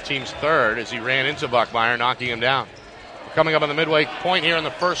first, team's third, as he ran into Buckmeyer, knocking him down. Coming up on the midway point here in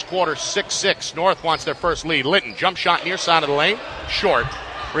the first quarter, 6-6. North wants their first lead. Linton, jump shot near side of the lane. Short.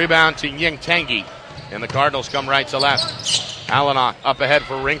 Rebound to Ying Tangi. And the Cardinals come right to left. Alanock up ahead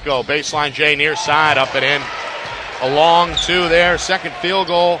for Rinko. Baseline J near side, up and in. A long two there. Second field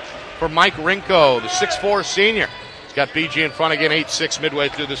goal for Mike Rinko, the 6'4 senior. He's got BG in front again, 8-6 midway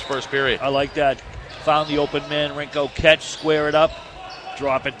through this first period. I like that. Found the open man. Rinko catch, square it up,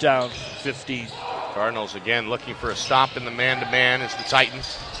 drop it down, 15. Cardinals again looking for a stop in the man-to-man as the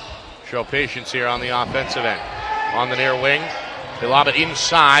Titans show patience here on the offensive end. On the near wing, they lob it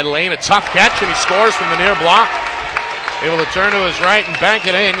inside. Lane, a tough catch, and he scores from the near block. Able to turn to his right and bank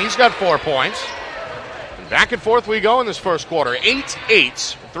it in. He's got 4 points. And back and forth we go in this first quarter.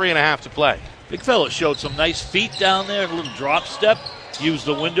 8-8, 3.5 to play. Big fella showed some nice feet down there, a little drop step. Used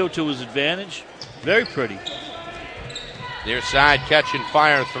the window to his advantage. Very pretty. Near side catch and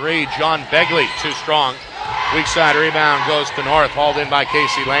fire three. John Begley, too strong. Weak side rebound goes to North, hauled in by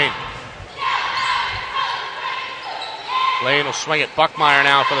Casey Lane. Lane will swing it. Buckmeyer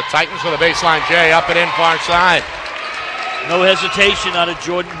now for the Titans with a baseline J, up and in far side. No hesitation out of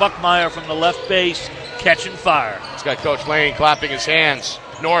Jordan Buckmeyer from the left base. Catch and fire. It's got Coach Lane clapping his hands.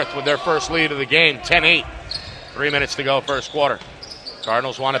 North with their first lead of the game, 10-8. 3 minutes to go, first quarter.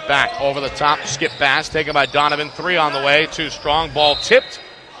 Cardinals want it back. Over the top, skip pass, taken by Donovan. 3 on the way, too strong. Ball tipped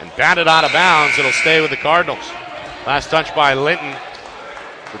and batted out of bounds. It'll stay with the Cardinals. Last touch by Linton,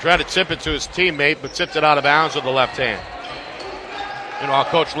 who tried to tip it to his teammate, but tipped it out of bounds with the left hand. Meanwhile,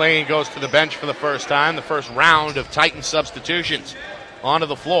 Coach Lane goes to the bench for the first time. The first round of Titan substitutions onto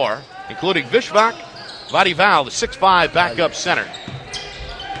the floor, including Vishvak Vadival, the 6'5 backup center.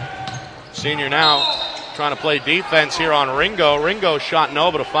 Senior now trying to play defense here on Ringo. Ringo shot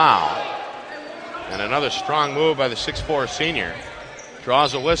no, but a foul. And another strong move by the 6'4 senior.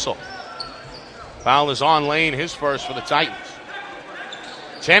 Draws a whistle. Foul is on Lane, his first for the Titans.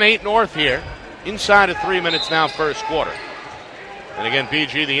 10-8 North here. Inside of 3 minutes now, first quarter. And again,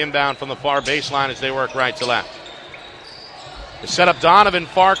 BG the inbound from the far baseline as they work right to left. The setup, Donovan,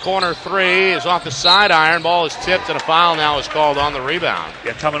 far corner three is off the side iron. Ball is tipped and a foul now is called on the rebound.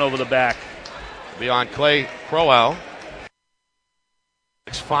 Yeah, coming over the back. Be on Clay Crowell.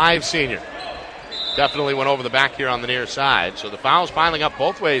 6'5 senior. Definitely went over the back here on the near side. So the fouls piling up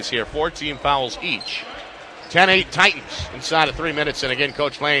both ways here. 14 fouls each. 10-8 Titans inside of 3 minutes. And again,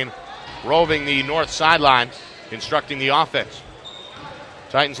 Coach Lane roving the north sideline, instructing the offense.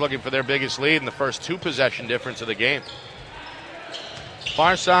 Titans looking for their biggest lead in the first 2 possession difference of the game.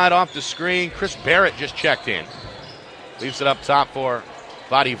 Far side off the screen. Chris Barrett just checked in. Leaves it up top for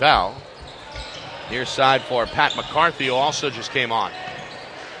Vadival. Near side for Pat McCarthy, who also just came on.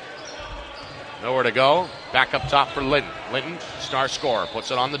 Nowhere to go. Back up top for Linton. Linton, star scorer,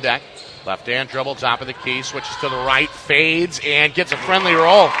 puts it on the deck. Left hand dribble, top of the key, switches to the right, fades, and gets a friendly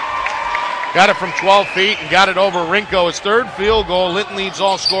roll. Got it from 12 feet and got it over Rinko. His third field goal. Linton leads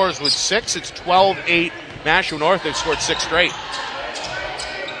all scorers with 6. It's 12-8 Nashua North. They've scored 6 straight.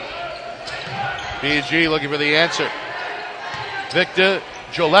 BG looking for the answer. Victor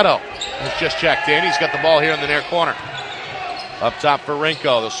Gioletto has just checked in. He's got the ball here in the near corner. Up top for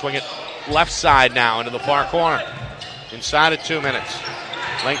Rinko. They'll swing it left side now into the far corner. Inside of 2 minutes.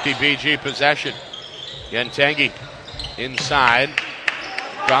 Lengthy BG possession. Yentangi inside.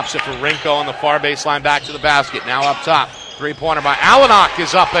 Drops it for Rinko on the far baseline back to the basket. Now up top. 3-pointer by Alanock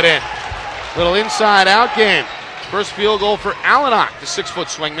is up and in. Little inside-out game. First field goal for Alanock, the 6-foot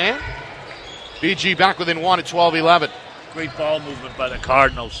swingman. BG back within 1 at 12-11. Great ball movement by the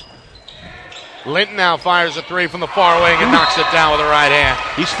Cardinals. Linton now fires a 3 from the far wing and knocks it down with the right hand.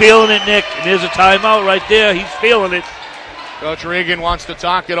 He's feeling it, Nick. And there's a timeout right there. He's feeling it. Coach Regan wants to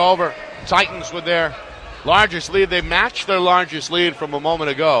talk it over. Titans with their largest lead. They matched their largest lead from a moment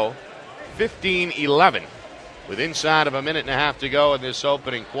ago. 15-11 with inside of a minute and a half to go in this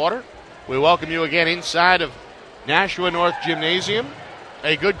opening quarter. We welcome you again inside of Nashua North Gymnasium.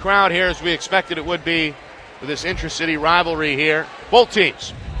 A good crowd here as we expected it would be with this intra-city rivalry here. Both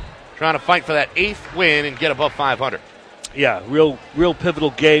teams trying to fight for that 8th win and get above 500. Yeah, real pivotal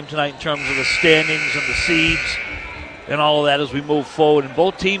game tonight in terms of the standings and the seeds and all of that as we move forward. And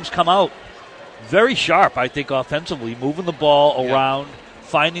both teams come out very sharp, I think, offensively, moving the ball around,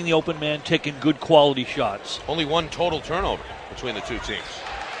 finding the open man, taking good quality shots. Only 1 total turnover between the two teams.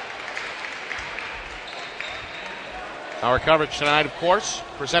 Our coverage tonight, of course,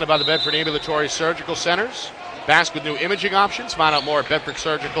 presented by the Bedford Ambulatory Surgical Centers. Basque with new imaging options. Find out more at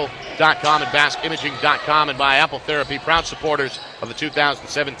bedfordsurgical.com and basqueimaging.com, and by Apple Therapy, proud supporters of the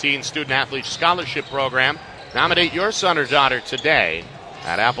 2017 Student Athlete Scholarship Program. Nominate your son or daughter today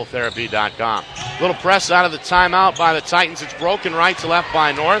at appletherapy.com. Little press out of the timeout by the Titans. It's broken right to left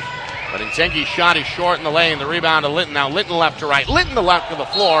by North. But Ntengi's shot is short in the lane. The rebound to Linton. Now Linton left to right. Linton to left of the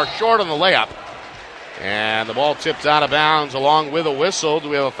floor. Short on the layup. And the ball tipped out of bounds along with a whistle. Do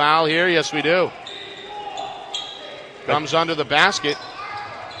we have a foul here? Yes, we do. Comes under the basket.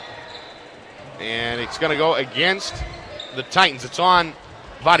 And it's going to go against the Titans. It's on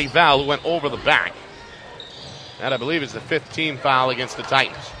Vadi Val, who went over the back. That, I believe, is the 5th team foul against the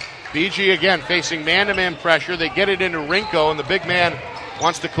Titans. BG again facing man-to-man pressure. They get it into Rinko, and the big man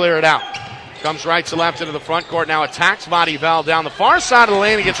wants to clear it out. Comes right to left into the front court. Now attacks Vadi Val down the far side of the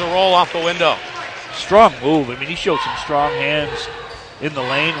lane and gets a roll off the window. Strong move. I mean, he showed some strong hands in the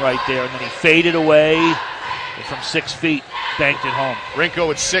lane right there, and then he faded away and from 6 feet, banked it home. Rinko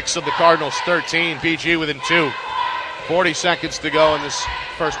with 6 of the Cardinals' 13. BG within 2. 40 seconds to go in this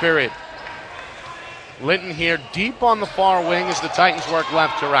first period. Linton here deep on the far wing as the Titans work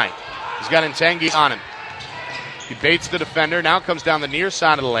left to right. He's got Ntengi on him. He baits the defender, now comes down the near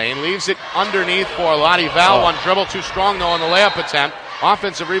side of the lane, leaves it underneath for Vadi Val. One dribble too strong, though, on the layup attempt.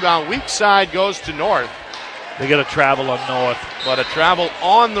 Offensive rebound, weak side goes to North. They got a travel on North. But a travel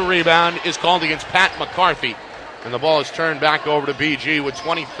on the rebound is called against Pat McCarthy. And the ball is turned back over to BG with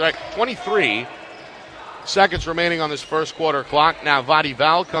 23 seconds remaining on this first quarter clock. Now Vadi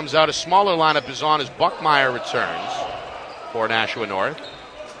Val comes out. A smaller lineup is on as Buckmeyer returns for Nashua North.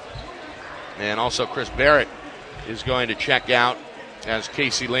 And also Chris Barrett is going to check out as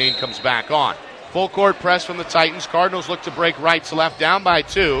Casey Lane comes back on. Full court press from the Titans. Cardinals look to break right to left, down by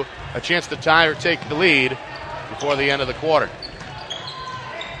 2. A chance to tie or take the lead before the end of the quarter.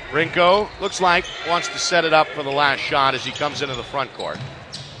 Rinko looks like wants to set it up for the last shot as he comes into the front court.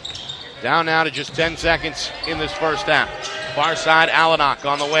 Down now to just 10 seconds in this first half. Far side, Alanok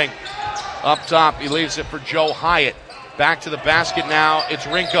on the wing. Up top, he leaves it for Joe Hyatt. Back to the basket now. It's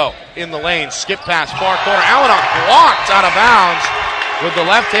Rinko in the lane. Skip pass, far corner. Alanok blocked out of bounds with the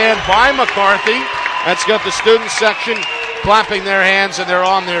left hand by McCarthy. That's got the student section clapping their hands and they're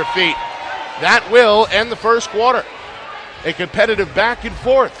on their feet. That will end the first quarter. A competitive back and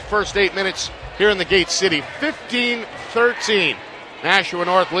forth first 8 minutes here in the Gate City. 15-13. Nashua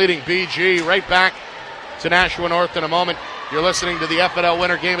North leading BG. Right back to Nashua North in a moment. You're listening to the FNL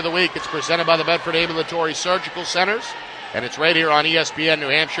Winter Game of the Week. It's presented by the Bedford Ambulatory Surgical Centers. And it's right here on ESPN New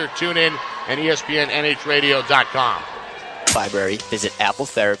Hampshire. Tune in and ESPNNHradio.com. Library, visit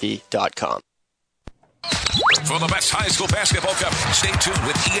appletherapy.com. For the best high school basketball coverage, stay tuned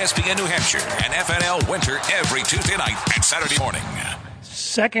with ESPN New Hampshire and FNL Winter every Tuesday night and Saturday morning.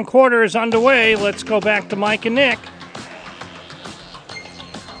 Second quarter is underway. Let's go back to Mike and Nick.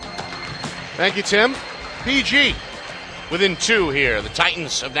 Thank you, Tim. PG within 2 here. The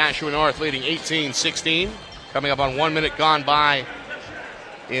Titans of Nashua North leading 18-16. Coming up on 1 minute gone by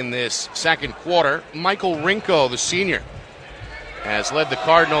in this second quarter. Michael Rinko, the senior, has led the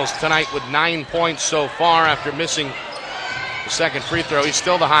Cardinals tonight with 9 points so far after missing the second free throw. He's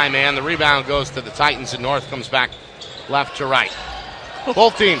still the high man. The rebound goes to the Titans, and North comes back left to right.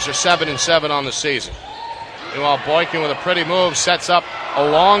 Both teams are 7-7 on the season. Meanwhile, Boykin with a pretty move sets up a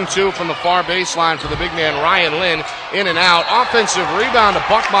long 2 from the far baseline for the big man Ryan Lynn. In and out. Offensive rebound to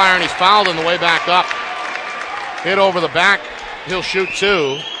Buckmeyer, and he's fouled on the way back up. Hit over the back. He'll shoot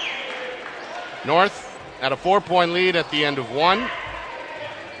 2. North at a 4-point lead at the end of 1.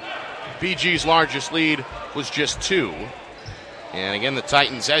 BG's largest lead was just 2. And again, the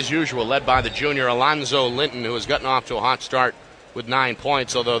Titans, as usual, led by the junior Alonzo Linton, who has gotten off to a hot start with 9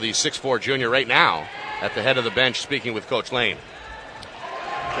 points, although the 6'4 junior right now at the head of the bench speaking with Coach Lane.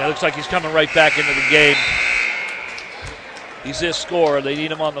 Yeah, looks like he's coming right back into the game. He's their scorer. They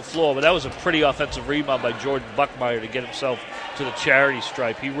need him on the floor. But that was a pretty offensive rebound by Jordan Buckmeyer to get himself to the charity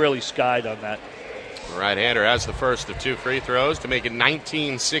stripe. He really skied on that. The right-hander has the first of 2 free throws to make it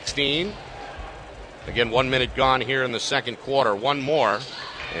 19-16. Again, 1 minute gone here in the second quarter. One more,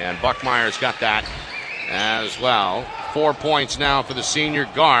 and Buckmeyer's got that as well. 4 points now for the senior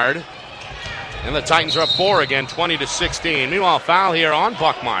guard. And the Titans are up 4 again, 20-16. Meanwhile, foul here on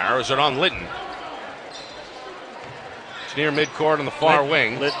Buckmeyer, or is it on Linton? It's near midcourt on the far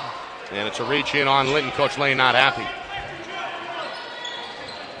wing. Linton. And it's a reach in on Linton. Coach Lane not happy.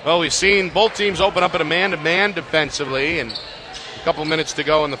 Well, we've seen both teams open up at a man-to-man defensively, and a couple minutes to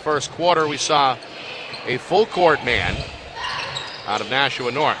go in the first quarter, we saw a full-court man out of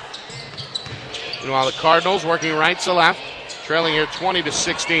Nashua North. Meanwhile, the Cardinals working right to left, trailing here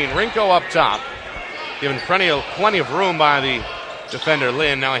 20-16. Rinko up top, given plenty of room by the defender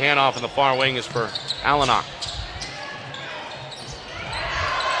Lynn. Now a handoff in the far wing is for Alanok.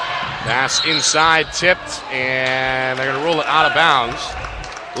 Pass inside, tipped, and they're going to rule it out of bounds.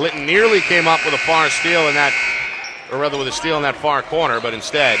 Linton nearly came up with a far steal in that, or rather with a steal in that far corner, but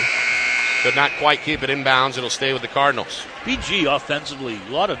instead could not quite keep it inbounds. It'll stay with the Cardinals. BG offensively,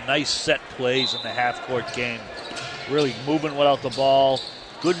 a lot of nice set plays in the half-court game. Really moving without the ball.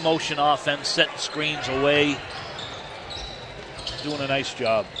 Good motion offense, setting screens away. Doing a nice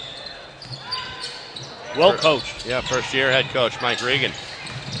job. Well coached. Yeah, first-year head coach Mike Regan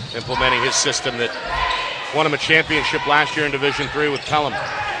implementing his system that won him a championship last year in Division III with Pelham.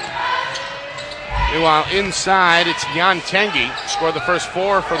 Meanwhile, inside, it's Jan Tengi. Scored the first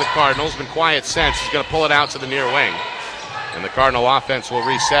 4 for the Cardinals. Been quiet since. He's going to pull it out to the near wing. And the Cardinal offense will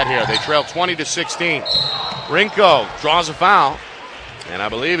reset here. They trail 20-16. Rinko draws a foul. And I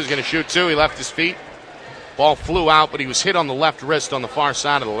believe he's going to shoot 2. He left his feet. Ball flew out, but he was hit on the left wrist on the far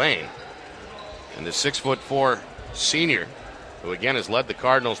side of the lane. And the 6'4" senior, who again has led the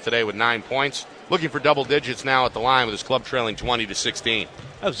Cardinals today with 9 points, looking for double digits now at the line with his club trailing 20-16.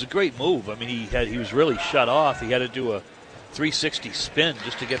 That was a great move. I mean, he was really shut off. He had to do a 360 spin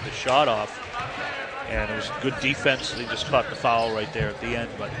just to get the shot off. And it was good defense. He just caught the foul right there at the end.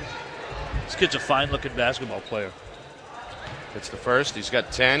 But this kid's a fine-looking basketball player. It's the first. He's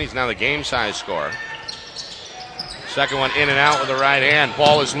got 10. He's now the game-size scorer. Second one in and out with the right hand.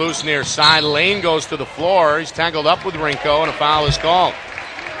 Ball is loose near side. Lane goes to the floor. He's tangled up with Rinko, and a foul is called.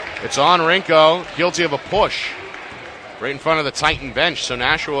 It's on Rinko, guilty of a push right in front of the Titan bench. So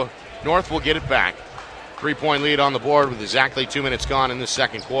Nashua North will get it back. 3-point lead on the board with exactly 2 minutes gone in the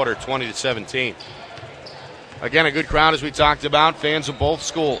second quarter, 20-17. Again, a good crowd as we talked about. Fans of both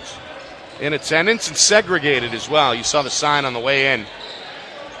schools in attendance and segregated as well. You saw the sign on the way in.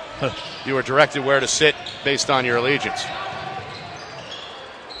 You were directed where to sit based on your allegiance.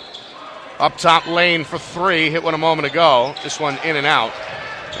 Up top Lane for 3. Hit one a moment ago. This one in and out.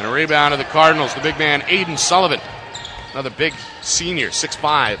 And a rebound of the Cardinals. The big man, Aiden Sullivan. Another big senior,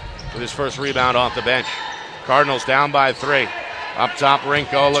 6'5", with his first rebound off the bench. Cardinals down by 3. Up top,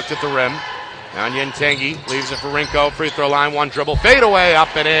 Rinko looked at the rim. Now Yentengi leaves it for Rinko. Free throw line, one dribble. Fade away,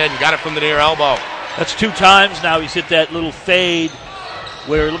 up and in. Got it from the near elbow. That's 2 times now he's hit that little fade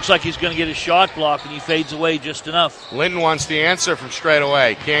where it looks like he's going to get a shot block, and he fades away just enough. Lynn wants the answer from straight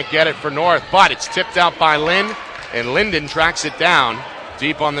away. Can't get it for North, but it's tipped out by Lynn, and Linden tracks it down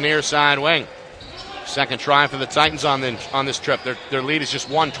deep on the near side wing. Second try for the Titans on this trip. Their lead is just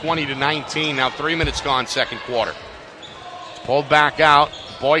 20-19. Now 3 minutes gone, second quarter. It's pulled back out.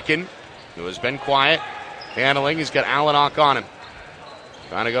 Boykin, who has been quiet, handling. He's got Alanock on him.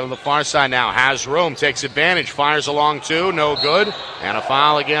 Trying to go to the far side now. Has room. Takes advantage. Fires along 2. No good. And a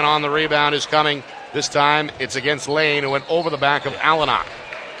foul again on the rebound is coming. This time it's against Lane, who went over the back of Alanock.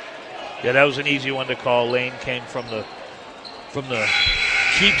 Yeah, that was an easy one to call. Lane came from the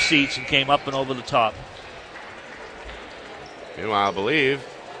cheap seats and came up and over the top. Meanwhile, I believe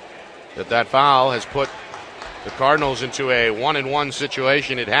that foul has put the Cardinals into a 1-and-1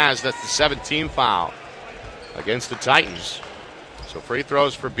 situation. It has. That's the 17th foul against the Titans. So free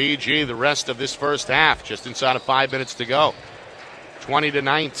throws for BG the rest of this first half, just inside of 5 minutes to go.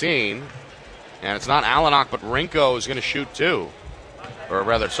 20-19. And it's not Alanock, but Rinko is going to shoot 2. Or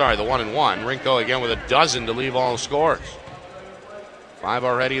rather, sorry, the 1-and-1. Rinko again with a dozen to leave all scores. 5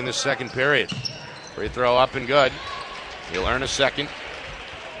 already in the second period. Free throw up and good. He'll earn a second.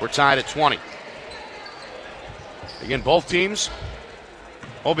 We're tied at 20. Again, both teams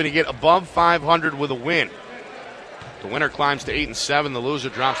hoping to get above 500 with a win. The winner climbs to 8-7. The loser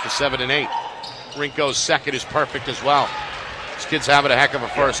drops to 7-8. Rinko's second is perfect as well. This kid's having a heck of a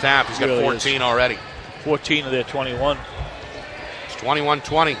first half. He's got really 14 already. 14 of their 21. It's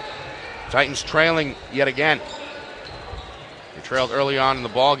 21-20. Titans trailing yet again. They trailed early on in the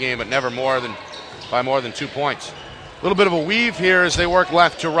ball game, but never by more than 2 points. A little bit of a weave here as they work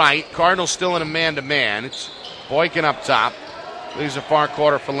left to right. Cardinals still in a man-to-man. It's Boykin up top. Leaves a far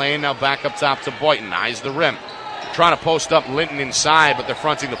quarter for Lane. Now back up top to Boynton. Eyes the rim. Trying to post up Linton inside, but they're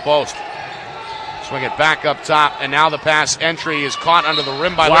fronting the post. Swing it back up top, and now the pass entry is caught under the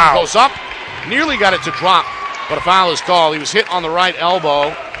rim by Linton. Goes up. Nearly got it to drop, but a foul is called. He was hit on the right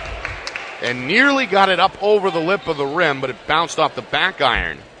elbow and nearly got it up over the lip of the rim, but it bounced off the back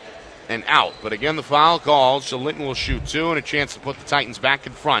iron and out. But again, the foul called, so Linton will shoot 2 and a chance to put the Titans back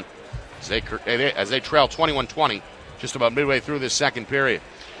in front as they trail 21-20 just about midway through this second period.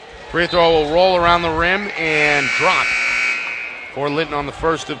 Free throw will roll around the rim and drop for Linton on the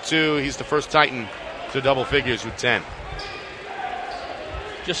first of 2. He's the first Titan to double figures with 10.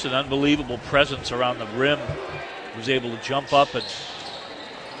 Just an unbelievable presence around the rim. He was able to jump up and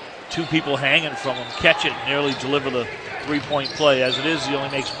 2 people hanging from him, catch it, and nearly deliver the 3-point play. As it is, he only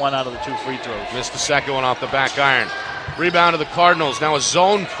makes 1 out of the 2 free throws. Missed the second one off the back iron. Rebound to the Cardinals. Now a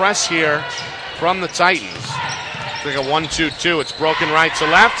zone press here from the Titans. It's like a 1-2-2. It's broken right to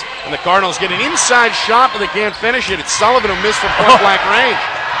left, and the Cardinals get an inside shot, but they can't finish it. It's Sullivan who missed from point-blank range.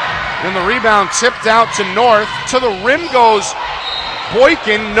 Then the rebound tipped out to North. To the rim goes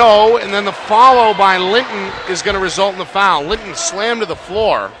Boykin, no, and then the follow by Linton is going to result in the foul. Linton slammed to the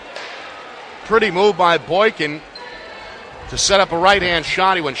floor. Pretty move by Boykin to set up a right-hand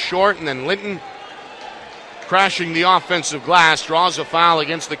shot. He went short, and then Linton, crashing the offensive glass, draws a foul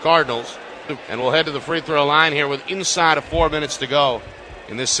against the Cardinals. And we'll head to the free throw line here with inside of 4 minutes to go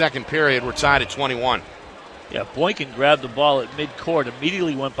in this second period. We're tied at 21. Yeah, Boykin grabbed the ball at midcourt,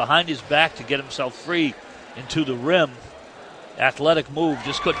 immediately went behind his back to get himself free into the rim. Athletic move,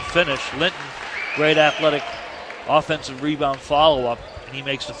 just couldn't finish. Linton, great athletic offensive rebound follow-up, and he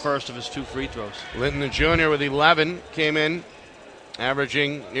makes the first of his 2 free throws. Linton, the junior, with 11, came in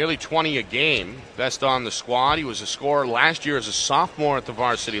averaging nearly 20 a game. Best on the squad. He was a scorer last year as a sophomore at the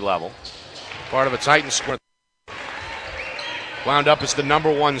varsity level. Part of a Titans squad. Wound up as the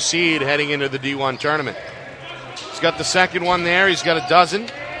number 1 seed heading into the D1 tournament. He's got the second one there. He's got a dozen.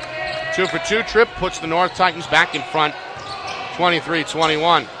 2-for-2 trip puts the North Titans back in front,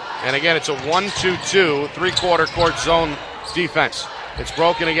 23-21. And again, it's a 1-2-2, 3-quarter court zone defense. It's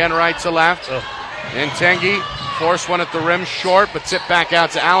broken again right to left. And Tengi forced one at the rim short, but tipped back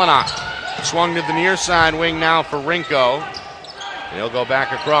out to Allenok. Swung to the near side wing now for Rinko. And he'll go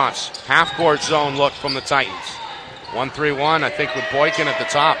back across. Half-court zone look from the Titans. 1-3-1, I think, with Boykin at the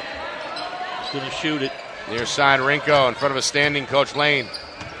top. He's going to shoot it. Near side Rinko in front of a standing Coach Lane.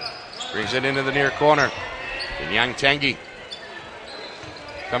 Brings it into the near corner. And Yang Tengi.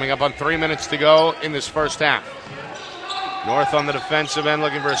 Coming up on 3 minutes to go in this first half. North on the defensive end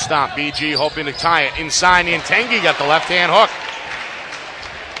looking for a stop. BG hoping to tie it. Inside, and Tengi got the left-hand hook.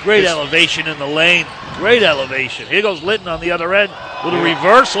 Great elevation in the lane. Great elevation. Here goes Linton on the other end with a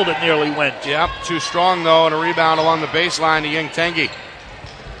reversal that nearly went. Yep, too strong, though, and a rebound along the baseline to Yang Tengi.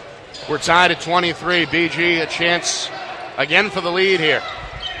 We're tied at 23. BG a chance again for the lead here.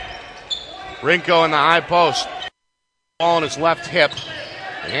 Rinko in the high post. Ball on his left hip.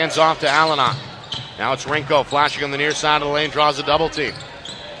 Hands off to Allenok. Now it's Rinko flashing on the near side of the lane, draws a double team.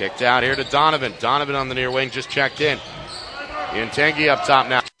 Kicked out here to Donovan. Donovan on the near wing just checked in. Ian Tengi up top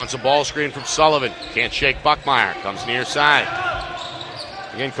now. Wants a ball screen from Sullivan. Can't shake Buckmeyer. Comes near side.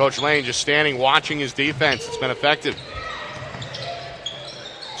 Again, Coach Lane just standing, watching his defense. It's been effective.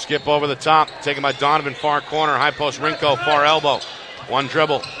 Skip over the top. Taken by Donovan, far corner. High post Rinko, far elbow. One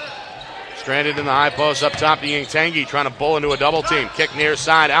dribble. Stranded in the high post up top to Ian Tengi, trying to bull into a double team. Kick near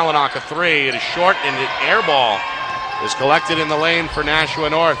side. Allenok a 3. It is short, and the air ball is collected in the lane for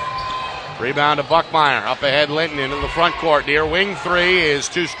Nashua North. Rebound to Buckmeyer. Up ahead, Linton into the front court. Near wing 3 is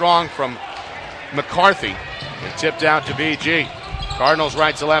too strong from McCarthy. And tipped out to BG. Cardinals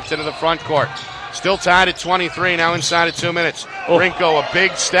right to left into the front court. Still tied at 23, now inside of 2 minutes. Rinko, a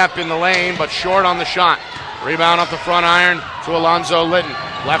big step in the lane, but short on the shot. Rebound off the front iron to Alonzo Linton.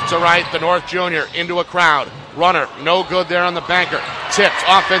 Left to right, the North junior into a crowd. Runner, no good there on the banker. Tipped,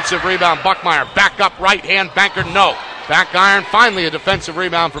 offensive rebound. Buckmeyer, back up, right-hand banker, no. Back iron, finally a defensive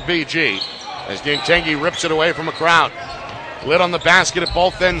rebound for BG. As Tengi rips it away from a crowd. Lid on the basket at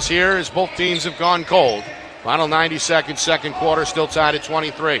both ends here as both teams have gone cold. Final 90 seconds, second quarter, still tied at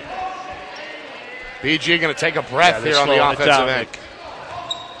 23. BG going to take a breath here on the offensive end.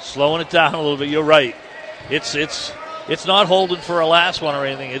 Slowing it down a little bit, you're right. It's not holding for a last one or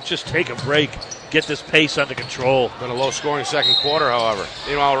anything. It's just take a break, get this pace under control. Been a low-scoring second quarter, however.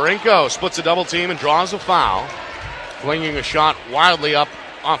 Meanwhile, Rinko splits a double team and draws a foul, flinging a shot wildly up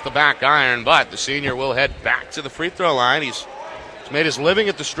off the back iron, but the senior will head back to the free throw line. He's made his living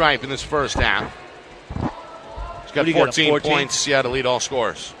at the stripe in this first half. He's got 14 points, to lead all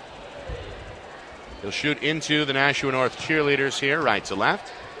scorers. He'll shoot into the Nashua North cheerleaders here, right to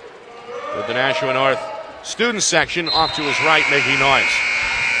left. With the Nashua North student section off to his right, making noise.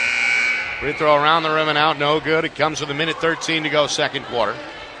 Free throw around the rim and out, no good. It comes with a minute 13 to go, second quarter.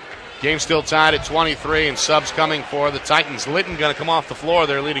 Game still tied at 23, and subs coming for the Titans. Linton going to come off the floor,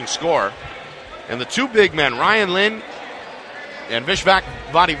 their leading scorer. And the two big men, Ryan Lynn and Vishvac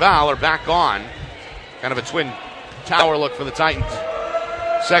Vadival, are back on. Kind of a twin tower look for the Titans.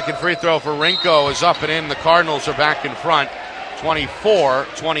 Second free throw for Rinko is up and in. The Cardinals are back in front,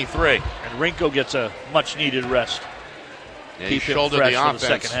 24-23. And Rinko gets a much-needed rest. Yeah, he shouldered the offense. For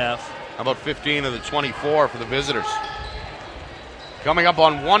the second half. How about 15 of the 24 for the visitors? Coming up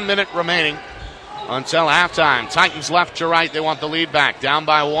on 1 minute remaining until halftime. Titans left to right. They want the lead back. Down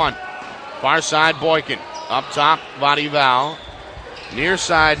by 1. Far side, Boykin. Up top, Vadival. Near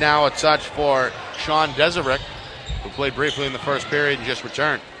side now, a touch for Sean Deserick. who played briefly in the first period and just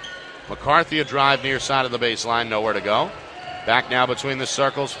returned. McCarthy a drive near side of the baseline, nowhere to go. Back now between the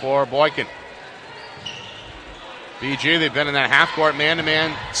circles for Boykin. BG, they've been in that half-court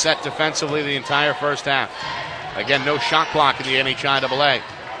man-to-man set defensively the entire first half. Again, no shot clock in the NHIAA.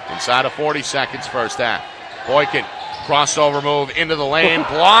 Inside of 40 seconds first half. Boykin, crossover move into the lane,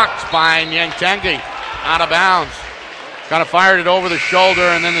 blocked by Nyangtengi. Out of bounds. Kind of fired it over the shoulder,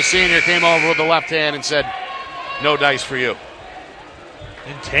 and then the senior came over with the left hand and said, no dice for you.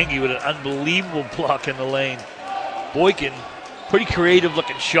 Nyangtengi with an unbelievable block in the lane. Boykin, pretty creative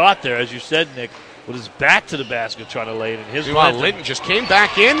looking shot there, as you said, Nick, with his back to the basket trying to lay it in his Meanwhile, Linton just came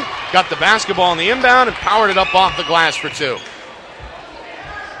back in, got the basketball in the inbound, and powered it up off the glass for two.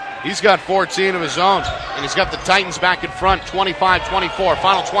 He's got 14 of his own, and he's got the Titans back in front, 25-24,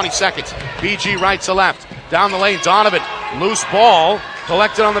 final 20 seconds. BG right to left, down the lane, Donovan, loose ball,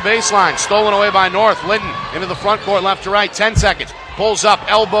 collected on the baseline, stolen away by North. Linton into the front court, left to right, 10 seconds. Pulls up,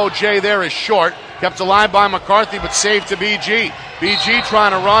 elbow J there is short. Kept alive by McCarthy, but saved to BG. BG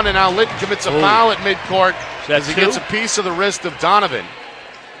trying to run, and now Linton commits a foul at midcourt as he gets a piece of the wrist of Donovan.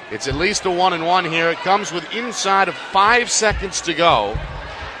 It's at least a 1-and-1 here. It comes with inside of 5 seconds to go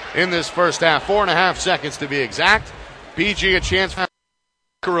in this first half. 4.5 seconds to be exact. BG a chance for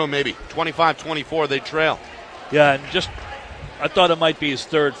room maybe. 25-24, they trail. Yeah, and just I thought it might be his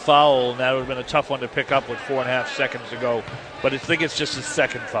third foul, and that would have been a tough one to pick up with 4.5 seconds to go. But I think it's just his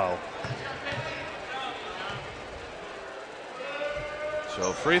second foul.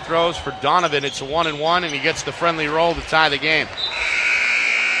 So free throws for Donovan. It's a 1-and-1, and he gets the friendly roll to tie the game.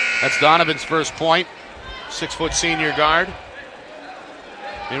 That's Donovan's first point. 6-foot senior guard.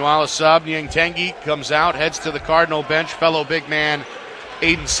 Meanwhile, a sub, Nyangtengi comes out, heads to the Cardinal bench. Fellow big man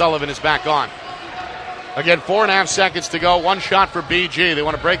Aiden Sullivan is back on. Again, 4.5 seconds to go. One shot for BG. They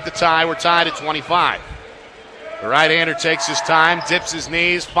want to break the tie. We're tied at 25. The right-hander takes his time, dips his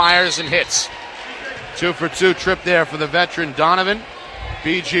knees, fires, and hits. 2 for 2 trip there for the veteran Donovan.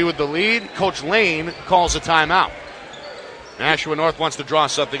 BG with the lead. Coach Lane calls a timeout. Nashua North wants to draw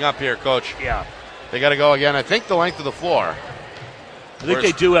something up here, Coach. Yeah. They got to go again, I think, the length of the floor. I think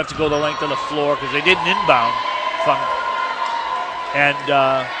they do have to go the length of the floor because they didn't inbound.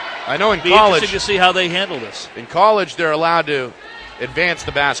 I know in be college, interesting to see how they handle this. In college, they're allowed to advance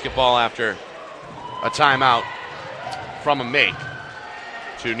the basketball after a timeout from a make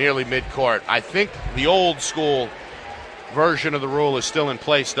to nearly midcourt. I think the old school version of the rule is still in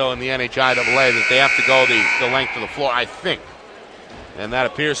place, though, in the NHIAA, that they have to go the length of the floor, I think. And that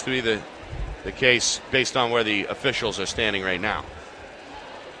appears to be the case based on where the officials are standing right now.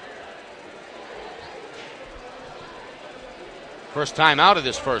 First time out of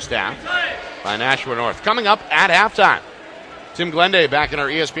this first half by Nashua North. Coming up at halftime, Tim Glenday back in our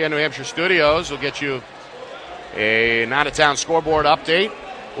ESPN New Hampshire studios will get you an out-of-town scoreboard update.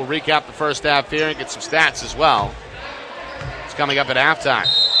 We'll recap the first half here and get some stats as well. It's coming up at halftime.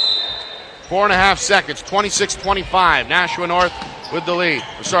 4.5 seconds, 26-25. Nashua North with the lead.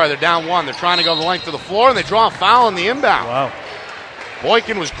 They're down 1. They're trying to go the length of the floor, and they draw a foul on the inbound. Wow.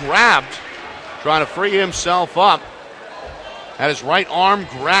 Boykin was grabbed, trying to free himself up. Had his right arm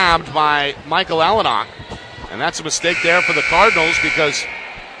grabbed by Michael Allenok. And that's a mistake there for the Cardinals because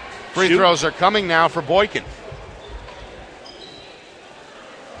free throws are coming now for Boykin.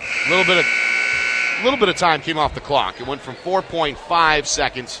 A little bit of time came off the clock. It went from 4.5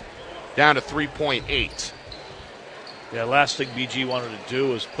 seconds down to 3.8. Yeah, last thing BG wanted to do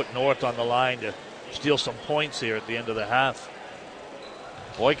was put North on the line to steal some points here at the end of the half.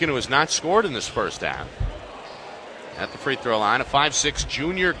 Boykin, who has not scored in this first half, at the free throw line, a 5'6"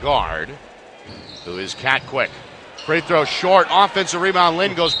 junior guard who is cat quick. Free throw short, offensive rebound.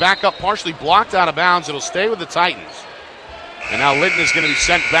 Lynn goes back up, partially blocked out of bounds. It'll stay with the Titans. And now Linton is going to be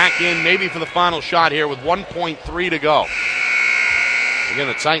sent back in maybe for the final shot here with 1.3 to go. Again,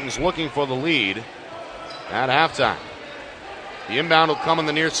 the Titans looking for the lead at halftime. The inbound will come on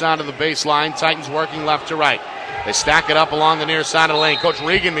the near side of the baseline. Titans working left to right. They stack it up along the near side of the lane. Coach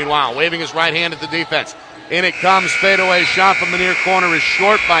Regan, meanwhile, waving his right hand at the defense. In it comes, fadeaway shot from the near corner is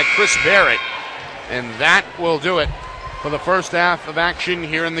short by Chris Barrett. And that will do it for the first half of action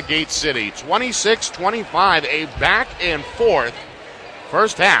here in the Gate City. 26-25, a back and forth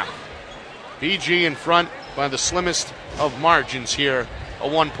first half. BG in front by the slimmest of margins here. A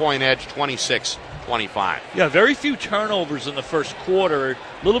 1-point edge, 26-25. Yeah, very few turnovers in the first quarter.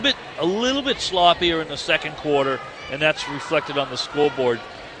 A little bit sloppier in the second quarter, and that's reflected on the scoreboard.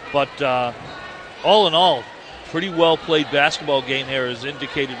 But all in all, pretty well played basketball game here, as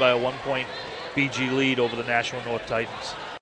indicated by a 1-point BG lead over the Nashua North Titans.